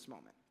anger in this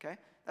moment, okay?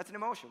 That's an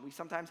emotion. We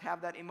sometimes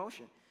have that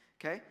emotion,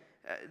 okay?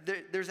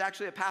 There's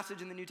actually a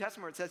passage in the New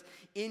Testament where it says,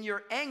 in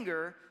your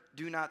anger,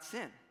 do not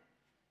sin.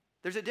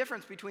 There's a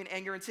difference between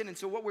anger and sin. And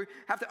so what we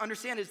have to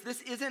understand is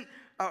this isn't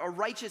a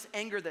righteous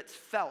anger that's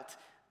felt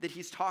that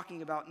he's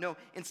talking about. No,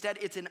 instead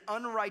it's an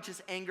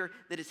unrighteous anger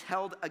that is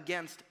held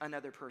against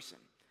another person.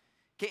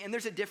 Okay, and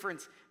there's a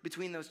difference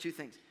between those two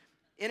things.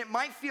 And it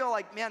might feel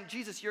like, man,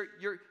 Jesus,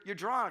 you're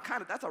drawing a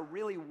kind of, that's a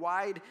really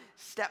wide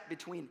step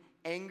between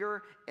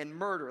anger and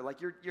murder. Like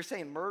you're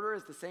saying murder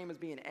is the same as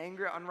being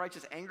angry,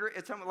 unrighteous anger.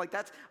 It's something like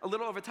that's a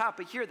little over top,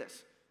 but hear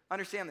this,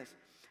 understand this.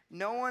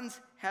 No one's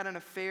had an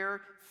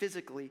affair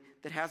physically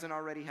that hasn't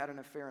already had an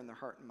affair in their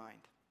heart and mind.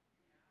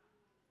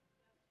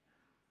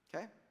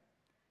 Okay?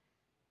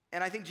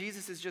 And I think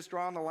Jesus is just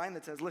drawing the line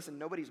that says, listen,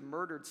 nobody's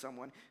murdered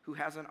someone who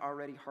hasn't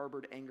already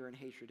harbored anger and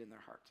hatred in their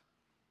heart.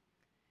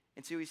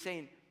 And so he's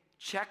saying,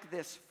 check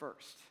this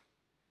first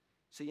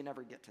so you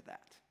never get to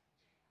that.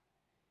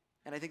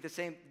 And I think the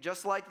same,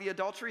 just like the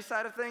adultery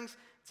side of things,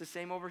 it's the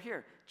same over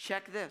here.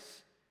 Check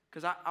this,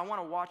 because I want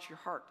to watch your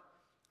heart.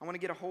 I want to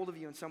get a hold of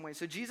you in some way.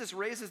 So Jesus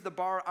raises the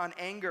bar on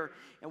anger,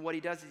 and what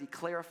he does is he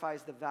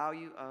clarifies the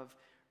value of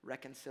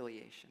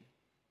reconciliation.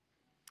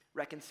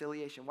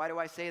 Reconciliation. Why do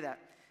I say that?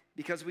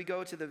 Because we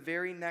go to the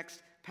very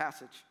next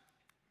passage.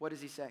 What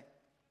does he say?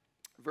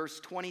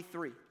 Verse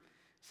 23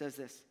 says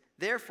this.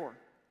 Therefore,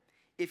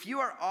 if you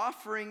are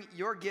offering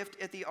your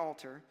gift at the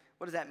altar,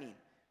 what does that mean?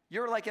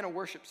 You're like in a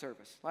worship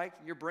service, like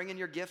you're bringing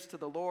your gifts to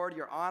the Lord,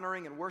 you're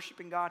honoring and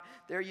worshiping God.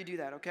 There you do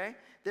that, okay?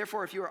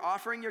 Therefore, if you are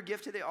offering your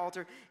gift to the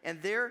altar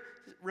and there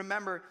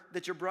remember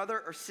that your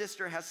brother or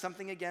sister has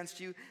something against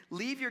you,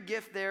 leave your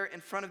gift there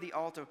in front of the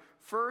altar.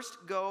 First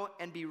go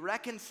and be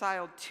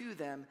reconciled to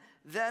them,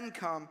 then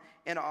come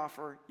and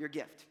offer your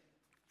gift.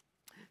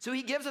 So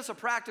he gives us a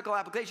practical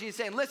application. He's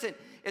saying, listen,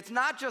 it's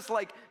not just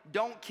like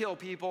don't kill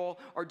people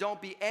or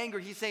don't be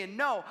angry. He's saying,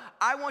 no,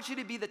 I want you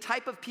to be the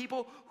type of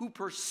people who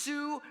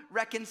pursue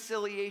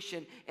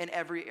reconciliation in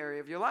every area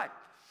of your life.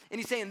 And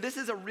he's saying this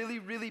is a really,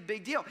 really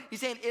big deal.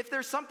 He's saying if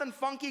there's something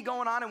funky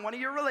going on in one of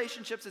your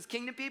relationships as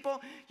kingdom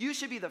people, you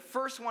should be the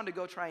first one to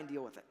go try and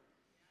deal with it.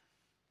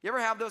 You ever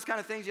have those kind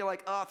of things? You're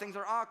like, oh, things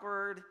are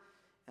awkward,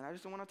 and I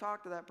just don't want to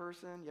talk to that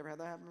person. You ever had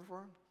that happen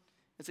before?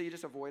 And so you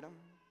just avoid them.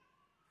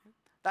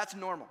 That's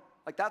normal.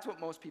 Like that's what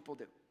most people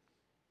do.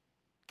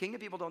 Kingdom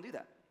people don't do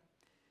that.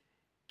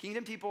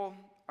 Kingdom people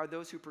are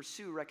those who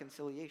pursue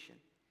reconciliation.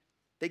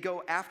 They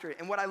go after it.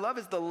 And what I love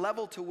is the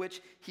level to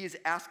which he is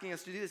asking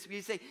us to do this.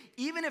 He say,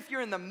 even if you're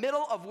in the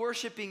middle of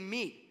worshiping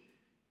me,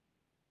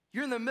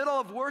 you're in the middle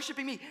of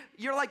worshiping me.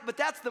 You're like, but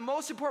that's the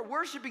most important.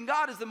 Worshiping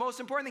God is the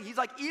most important thing. He's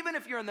like, even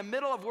if you're in the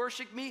middle of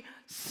worshiping me,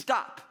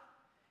 stop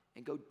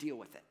and go deal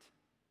with it.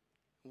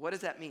 What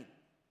does that mean?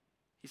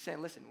 He's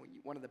saying, listen,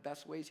 one of the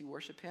best ways you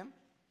worship him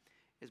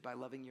is by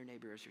loving your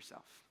neighbor as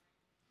yourself.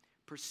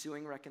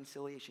 Pursuing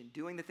reconciliation,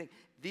 doing the thing.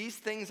 These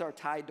things are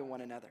tied to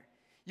one another.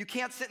 You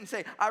can't sit and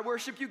say, I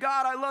worship you,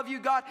 God, I love you,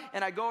 God,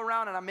 and I go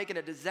around and I'm making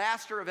a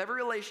disaster of every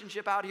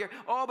relationship out here.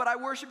 Oh, but I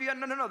worship you, God.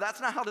 No, that's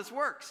not how this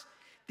works.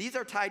 These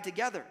are tied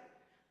together,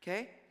 okay?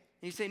 And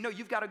you say, no,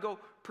 you've got to go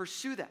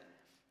pursue that.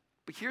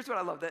 But here's what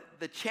I love,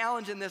 the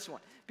challenge in this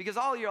one. Because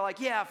all of you are like,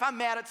 yeah, if I'm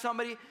mad at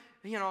somebody,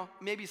 you know,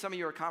 maybe some of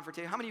you are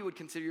confrontational. How many of you would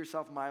consider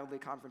yourself mildly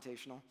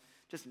confrontational?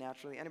 Just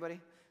naturally. Anybody?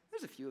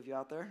 There's a few of you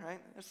out there,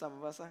 right? There's some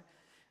of us.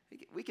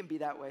 We can be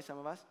that way, some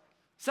of us.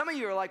 Some of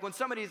you are like, when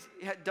somebody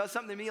does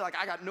something to me, like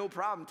I got no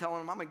problem telling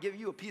them, I'm going to give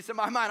you a piece of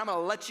my mind. I'm going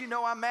to let you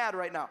know I'm mad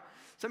right now.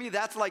 Some of you,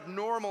 that's like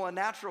normal and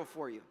natural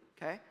for you,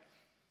 okay?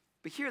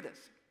 But hear this.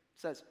 It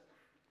says,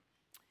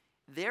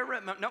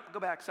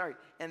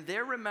 and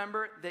there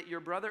remember that your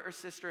brother or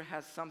sister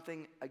has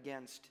something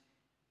against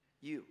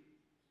you.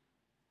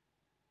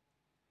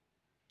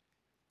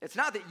 It's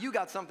not that you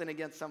got something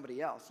against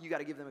somebody else. You got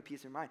to give them a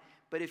piece of your mind.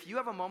 But if you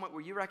have a moment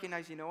where you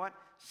recognize, you know what?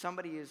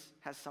 Somebody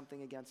has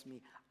something against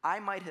me. I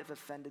might have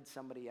offended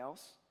somebody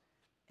else,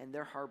 and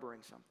they're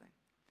harboring something.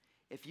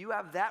 If you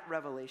have that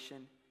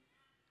revelation,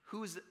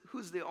 who's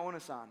the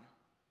onus on?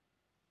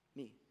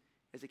 Me,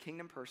 as a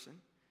kingdom person,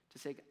 to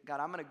say, God,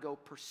 I'm going to go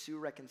pursue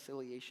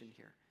reconciliation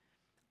here.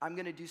 I'm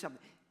going to do something.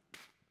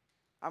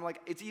 I'm like,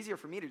 it's easier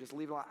for me to just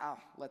leave it alone.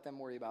 Let them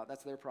worry about it.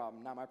 That's their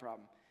problem, not my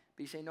problem.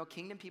 But you say, no,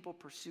 kingdom people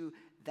pursue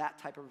that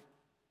type of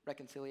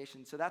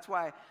reconciliation. So that's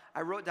why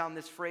I wrote down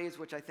this phrase,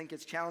 which I think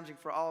is challenging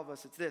for all of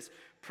us. It's this: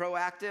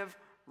 proactive,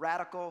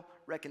 radical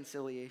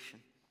reconciliation.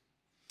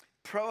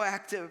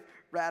 Proactive,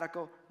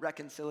 radical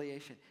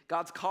reconciliation.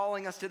 God's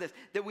calling us to this,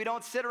 that we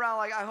don't sit around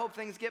like, I hope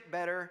things get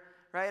better,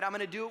 right? I'm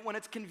going to do it when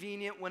it's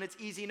convenient, when it's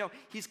easy. No,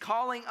 he's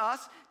calling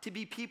us to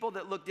be people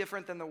that look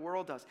different than the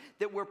world does,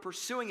 that we're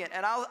pursuing it.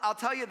 And I'll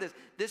tell you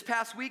this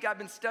past week I've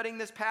been studying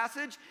this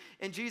passage,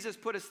 and Jesus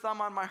put his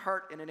thumb on my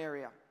heart in an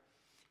area.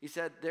 He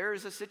said,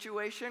 there's a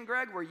situation,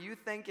 Greg, where you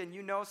think and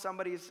you know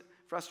somebody's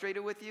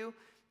frustrated with you,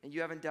 and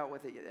you haven't dealt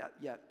with it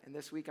yet. And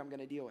this week I'm going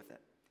to deal with it.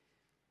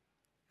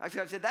 I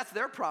said, that's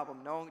their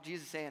problem. No,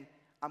 Jesus is saying,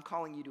 I'm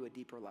calling you to a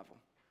deeper level,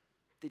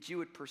 that you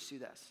would pursue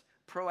this.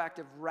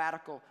 Proactive,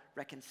 radical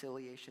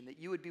reconciliation, that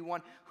you would be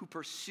one who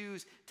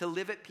pursues to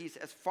live at peace.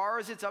 As far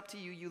as it's up to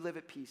you, you live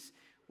at peace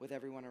with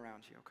everyone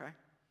around you, okay?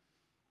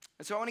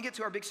 And so I want to get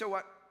to our big so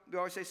what. We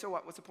always say, so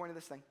what? What's the point of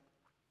this thing?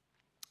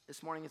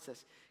 This morning it's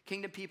this: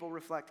 kingdom people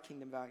reflect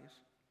kingdom values.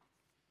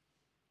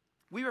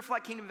 We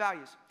reflect kingdom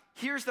values.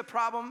 Here's the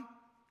problem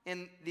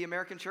in the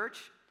American church,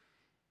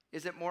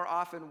 is that more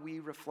often we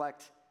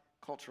reflect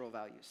cultural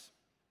values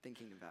than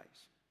kingdom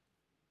values.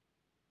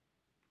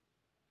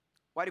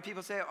 Why do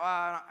people say,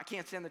 I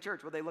can't stand the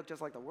church? Well, they look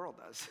just like the world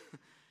does.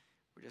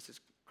 We're just as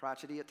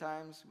crotchety at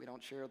times. We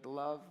don't share the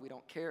love. We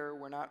don't care.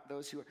 We're not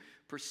those who are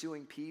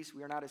pursuing peace.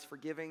 We are not as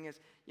forgiving as,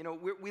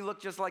 we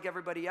look just like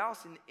everybody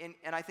else.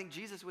 And I think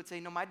Jesus would say,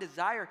 no, my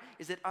desire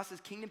is that us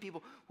as kingdom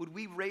people, would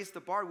we raise the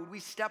bar? Would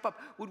we step up?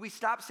 Would we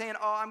stop saying,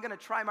 I'm going to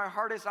try my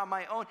hardest on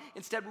my own?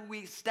 Instead, would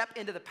we step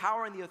into the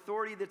power and the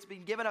authority that's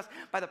been given us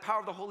by the power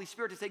of the Holy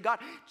Spirit to say, God,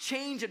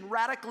 change and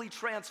radically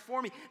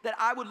transform me, that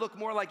I would look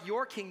more like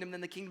your kingdom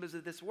than the kingdoms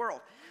of this world.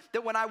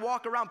 That when I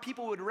walk around,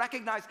 people would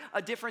recognize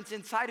a difference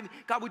inside of me.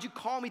 God, would you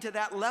call me to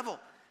that level?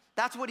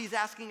 That's what he's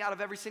asking out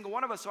of every single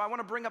one of us. So I want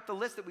to bring up the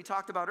list that we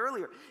talked about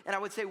earlier. And I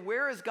would say,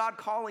 where is God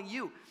calling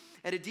you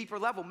at a deeper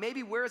level?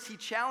 Maybe where is he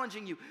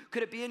challenging you?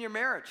 Could it be in your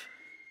marriage?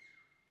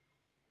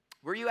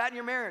 Where are you at in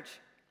your marriage?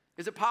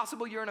 Is it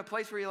possible you're in a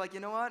place where you're like, you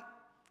know what?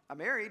 I'm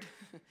married.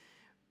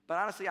 But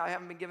honestly, I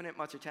haven't been giving it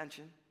much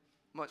attention,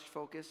 much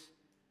focus.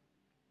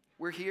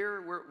 We're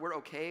here. We're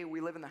okay. We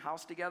live in the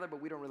house together,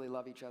 but we don't really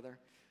love each other.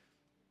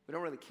 We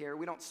don't really care.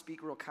 We don't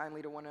speak real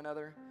kindly to one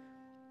another.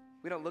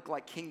 We don't look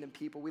like kingdom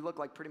people. We look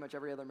like pretty much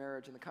every other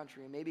marriage in the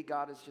country. And maybe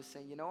God is just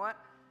saying, you know what?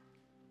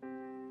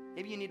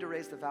 Maybe you need to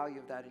raise the value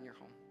of that in your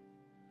home.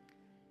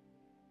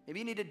 Maybe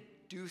you need to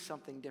do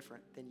something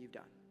different than you've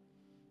done.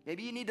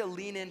 Maybe you need to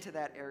lean into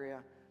that area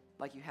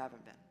like you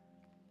haven't been.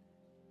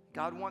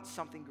 God wants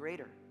something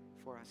greater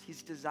for us.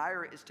 His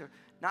desire is to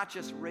not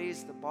just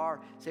raise the bar,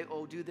 say,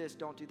 oh, do this,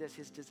 don't do this.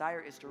 His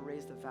desire is to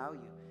raise the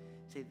value.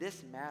 Say,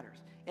 this matters.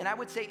 And I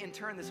would say, in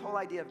turn, this whole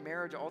idea of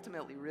marriage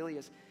ultimately really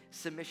is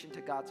submission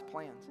to God's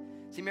plans.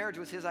 See, marriage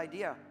was his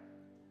idea.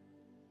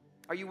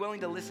 Are you willing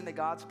to listen to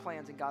God's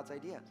plans and God's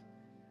ideas?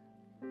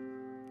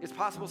 It's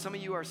possible some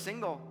of you are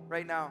single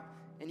right now,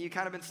 and you've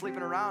kind of been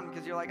sleeping around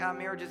because you're like,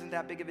 marriage isn't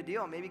that big of a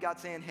deal. Maybe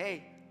God's saying,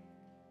 hey,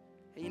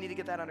 you need to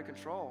get that under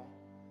control.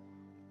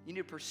 You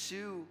need to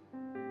pursue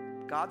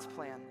God's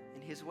plan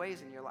and his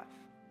ways in your life.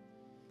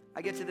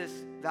 I get to this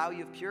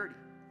value of purity.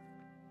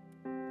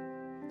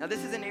 Now,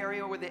 this is an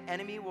area where the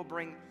enemy will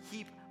bring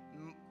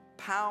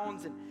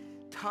pounds and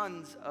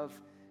tons of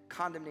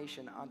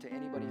condemnation onto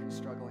anybody who's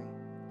struggling.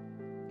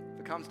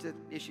 If it comes to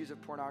issues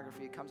of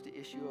pornography, it comes to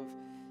issue of,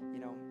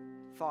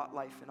 thought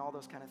life and all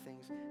those kind of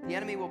things. The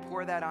enemy will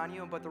pour that on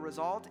you, but the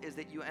result is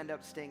that you end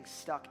up staying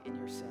stuck in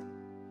your sin.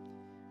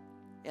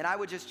 And I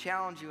would just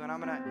challenge you, and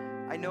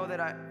I know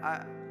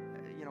that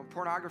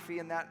pornography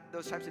and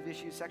those types of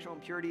issues, sexual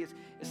impurity is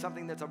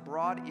something that's a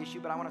broad issue,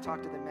 but I want to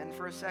talk to the men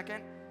for a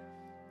second.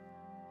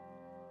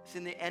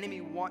 Sin, the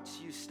enemy wants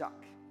you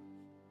stuck.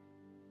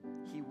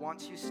 He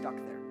wants you stuck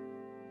there.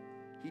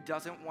 He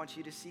doesn't want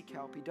you to seek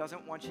help. He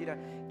doesn't want you to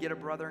get a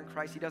brother in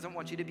Christ. He doesn't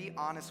want you to be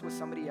honest with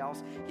somebody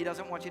else. He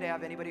doesn't want you to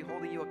have anybody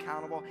holding you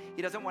accountable.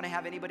 He doesn't want to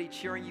have anybody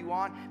cheering you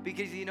on,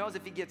 because he knows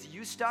if he gets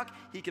you stuck,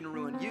 he can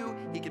ruin you,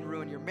 he can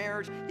ruin your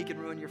marriage, he can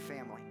ruin your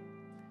family.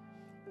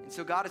 And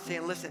so God is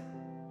saying, listen,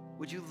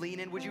 Would you lean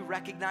in? Would you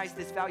recognize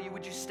this value?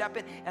 Would you step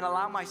in and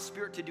allow my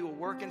Spirit to do a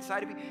work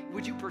inside of you?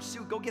 Would you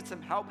pursue? Go get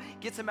some help.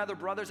 Get some other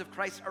brothers of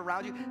Christ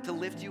around you to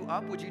lift you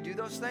up. Would you do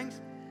those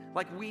things?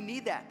 Like, we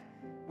need that.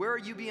 Where are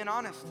you being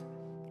honest?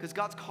 Because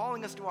God's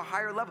calling us to a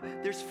higher level.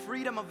 There's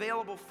freedom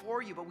available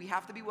for you, but we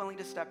have to be willing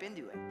to step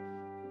into it.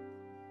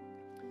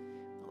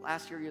 The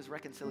last area is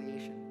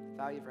reconciliation, the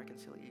value of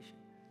reconciliation.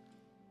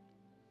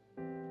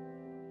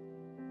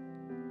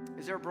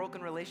 Is there a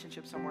broken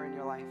relationship somewhere in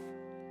your life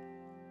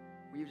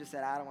where you've just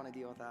said, I don't want to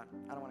deal with that.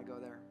 I don't want to go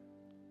there?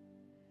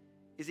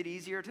 Is it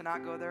easier to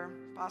not go there?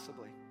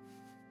 Possibly.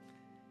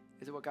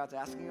 Is it what God's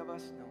asking of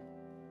us? No.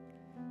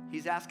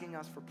 He's asking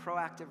us for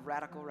proactive,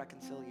 radical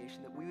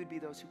reconciliation, that we would be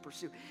those who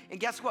pursue. And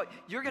guess what?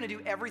 You're going to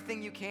do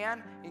everything you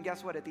can, and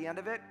guess what? At the end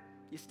of it,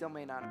 you still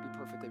may not be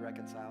perfectly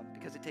reconciled,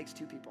 because it takes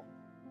two people,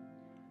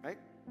 right?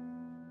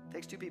 It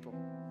takes two people.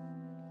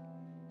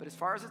 But as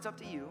far as it's up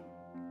to you,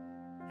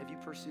 have you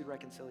pursued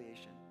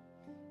reconciliation?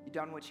 You've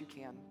done what you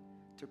can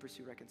to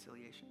pursue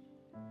reconciliation.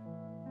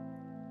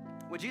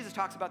 When Jesus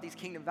talks about these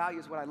kingdom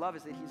values, what I love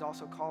is that he's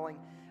also calling,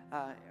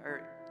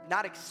 or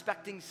not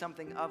expecting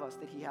something of us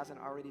that he hasn't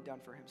already done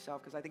for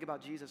himself. Because I think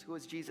about Jesus. Who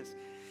is Jesus?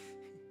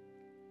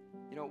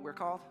 You know what we're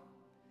called?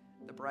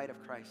 The bride of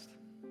Christ.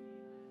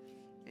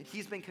 And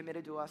he's been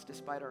committed to us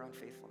despite our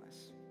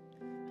unfaithfulness,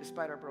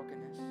 despite our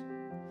brokenness.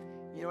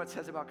 You know what it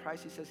says about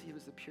Christ? He says he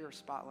was the pure,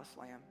 spotless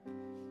lamb.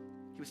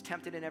 He was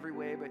tempted in every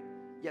way, but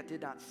yet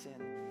did not sin.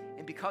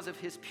 And because of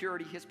his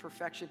purity, his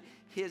perfection,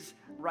 his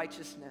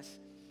righteousness,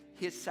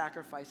 his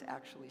sacrifice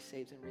actually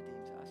saves and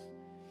redeems us.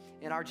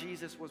 And our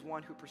Jesus was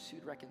one who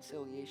pursued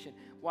reconciliation.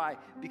 Why?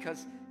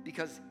 Because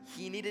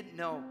he needed it?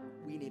 No,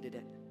 we needed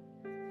it.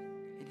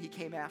 And he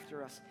came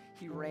after us.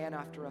 He ran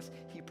after us.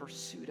 He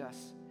pursued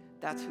us.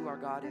 That's who our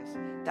God is.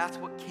 That's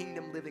what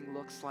kingdom living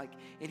looks like.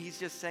 And he's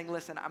just saying,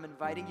 listen, I'm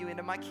inviting you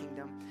into my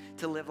kingdom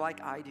to live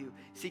like I do.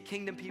 See,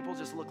 kingdom people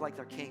just look like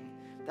their king.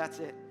 That's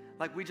it.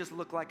 Like, we just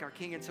look like our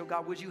king. And so,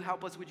 God, would you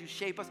help us? Would you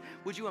shape us?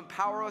 Would you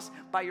empower us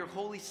by your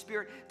Holy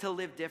Spirit to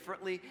live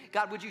differently?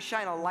 God, would you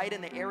shine a light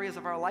in the areas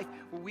of our life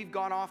where we've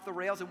gone off the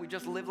rails and we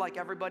just live like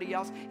everybody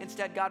else?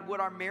 Instead, God, would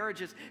our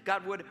marriages,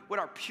 God, would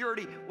our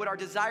purity, would our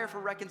desire for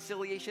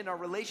reconciliation, our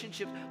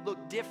relationships look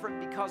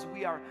different because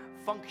we are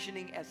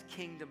functioning as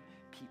kingdom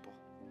people?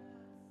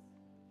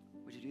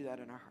 Would you do that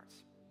in our hearts?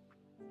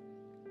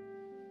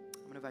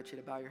 I'm going to invite you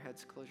to bow your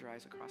heads, close your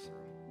eyes across the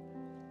room.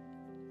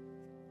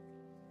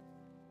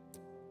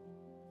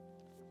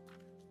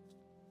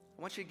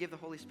 I want you to give the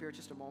Holy Spirit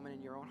just a moment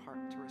in your own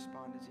heart to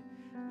respond.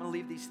 I'm going to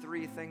leave these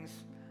three things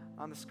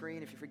on the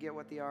screen. If you forget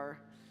what they are,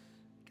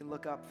 you can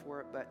look up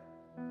for it. But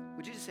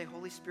would you just say,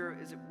 Holy Spirit,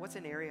 what's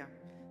an area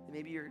that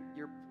maybe you're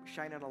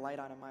shining a light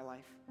on in my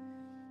life?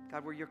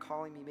 God, where you're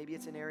calling me. Maybe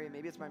it's an area.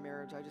 Maybe it's my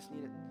marriage. I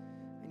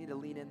need to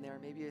lean in there.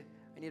 Maybe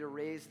I need to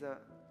raise the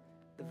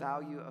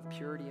value of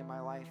purity in my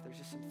life. There's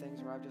just some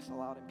things where I've just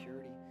allowed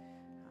impurity.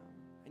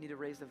 I need to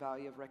raise the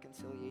value of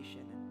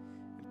reconciliation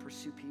and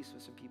pursue peace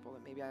with some people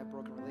that maybe I have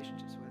broken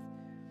relationships with.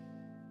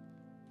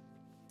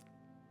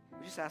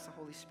 We just ask the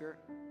Holy Spirit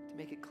to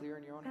make it clear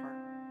in your own heart.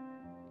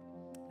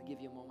 I'll give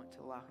you a moment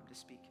to allow him to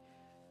speak.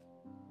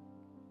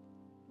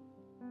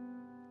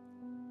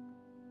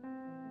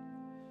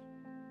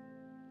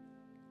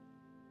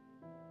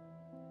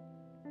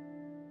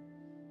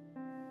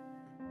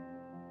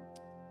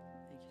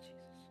 Thank you,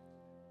 Jesus.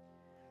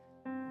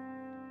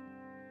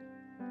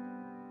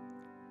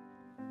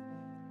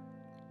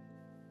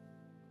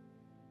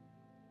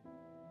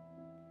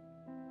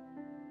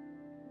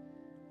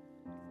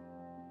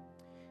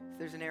 If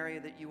there's an area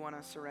that you want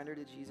to surrender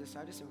to Jesus,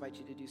 I just invite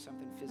you to do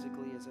something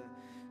physically as a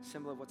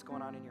symbol of what's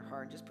going on in your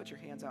heart. And just put your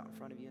hands out in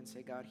front of you and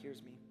say, God,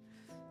 here's me.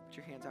 Put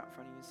your hands out in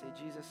front of you and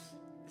say, Jesus,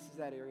 this is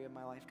that area of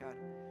my life, God.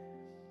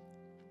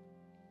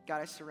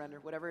 God, I surrender.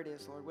 Whatever it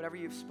is, Lord, whatever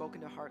you've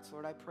spoken to hearts,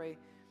 Lord, I pray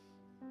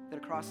that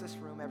across this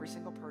room, every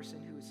single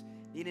person who's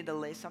needing to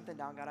lay something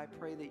down, God, I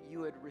pray that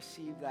you would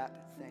receive that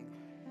thing.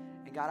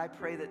 And God, I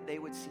pray that they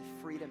would see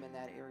freedom in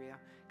that area.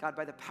 God,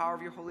 by the power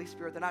of your Holy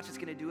Spirit, they're not just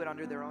going to do it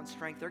under their own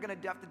strength. They're going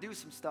to have to do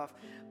some stuff.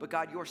 But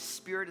God, your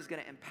Spirit is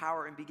going to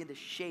empower and begin to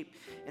shape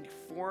and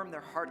form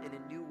their heart in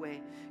a new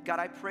way. God,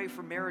 I pray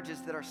for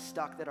marriages that are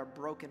stuck, that are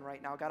broken right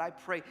now. God, I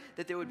pray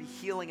that there would be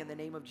healing in the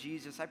name of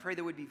Jesus. I pray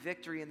there would be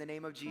victory in the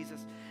name of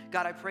Jesus.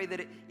 God, I pray that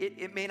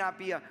it may not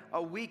be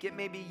a week, it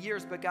may be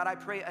years, but God, I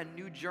pray a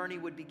new journey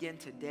would begin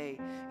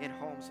today in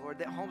homes, Lord,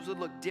 that homes would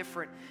look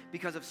different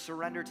because of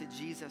surrender to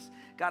Jesus.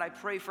 God, I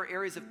pray for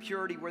areas of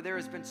purity where there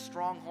has been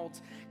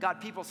strongholds.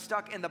 God, people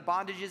stuck in the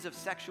bondages of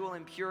sexual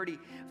impurity,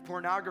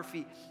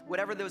 pornography,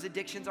 whatever those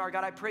addictions are.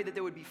 God, I pray that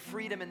there would be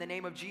freedom in the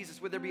name of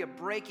Jesus. Would there be a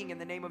breaking in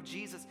the name of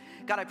Jesus?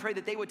 God, I pray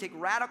that they would take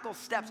radical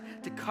steps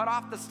to cut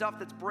off the stuff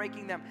that's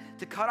breaking them,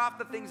 to cut off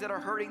the things that are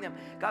hurting them.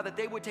 God, that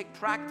they would take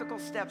practical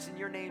steps in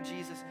your name,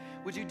 Jesus.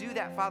 Would you do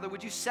that, Father?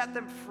 Would you set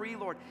them free,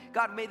 Lord?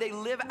 God, may they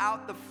live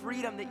out the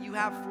freedom that you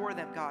have for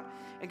them, God.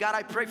 And God,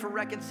 I pray for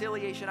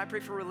reconciliation. I pray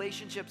for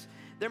relationships.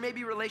 There may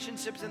be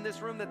relationships in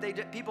this room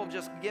that people have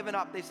just given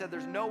up. They said,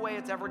 there's no way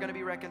it's ever going to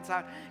be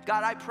reconciled.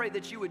 God, I pray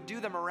that you would do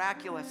the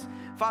miraculous.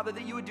 Father,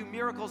 that you would do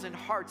miracles in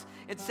hearts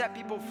and set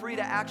people free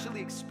to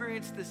actually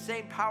experience the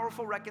same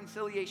powerful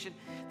reconciliation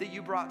that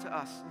you brought to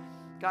us.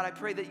 God, I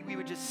pray that we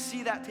would just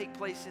see that take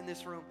place in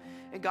this room.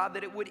 And God,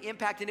 that it would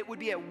impact and it would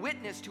be a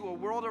witness to a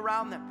world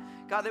around them.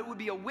 God, that it would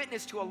be a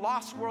witness to a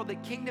lost world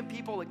that kingdom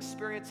people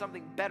experience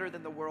something better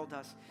than the world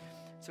does.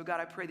 So God,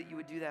 I pray that you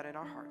would do that in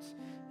our hearts,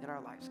 in our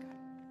lives, God.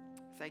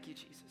 Thank you,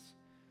 Jesus.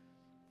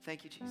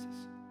 Thank you,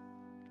 Jesus.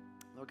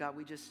 Lord God,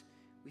 we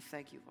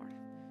thank you, Lord,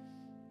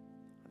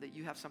 that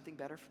you have something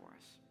better for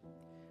us.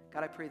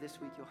 God, I pray this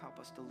week you'll help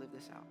us to live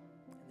this out.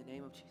 In the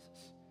name of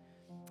Jesus.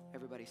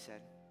 Everybody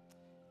said,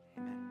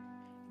 amen.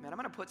 Amen. I'm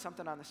going to put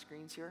something on the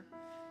screens here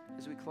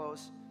as we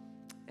close.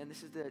 And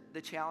this is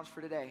the challenge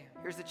for today.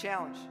 Here's the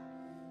challenge.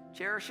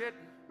 Cherish it,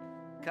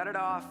 cut it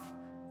off,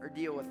 or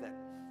deal with it.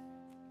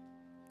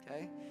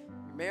 Okay?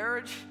 Your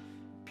marriage,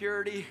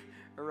 purity,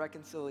 or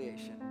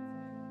reconciliation.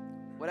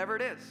 Whatever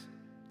it is,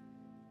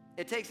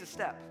 it takes a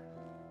step.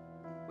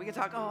 We can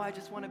talk, oh, I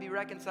just want to be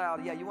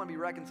reconciled. Yeah, you want to be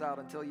reconciled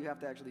until you have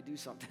to actually do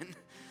something.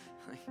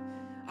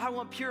 I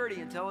want purity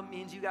until it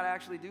means you got to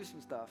actually do some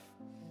stuff.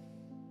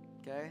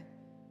 Okay?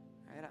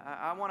 Right?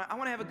 I want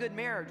to have a good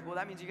marriage. Well,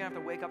 that means you're going to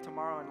have to wake up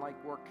tomorrow and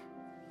work.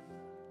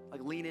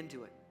 Lean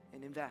into it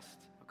and invest.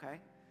 Okay?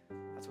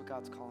 That's what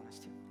God's calling us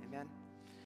to. Amen?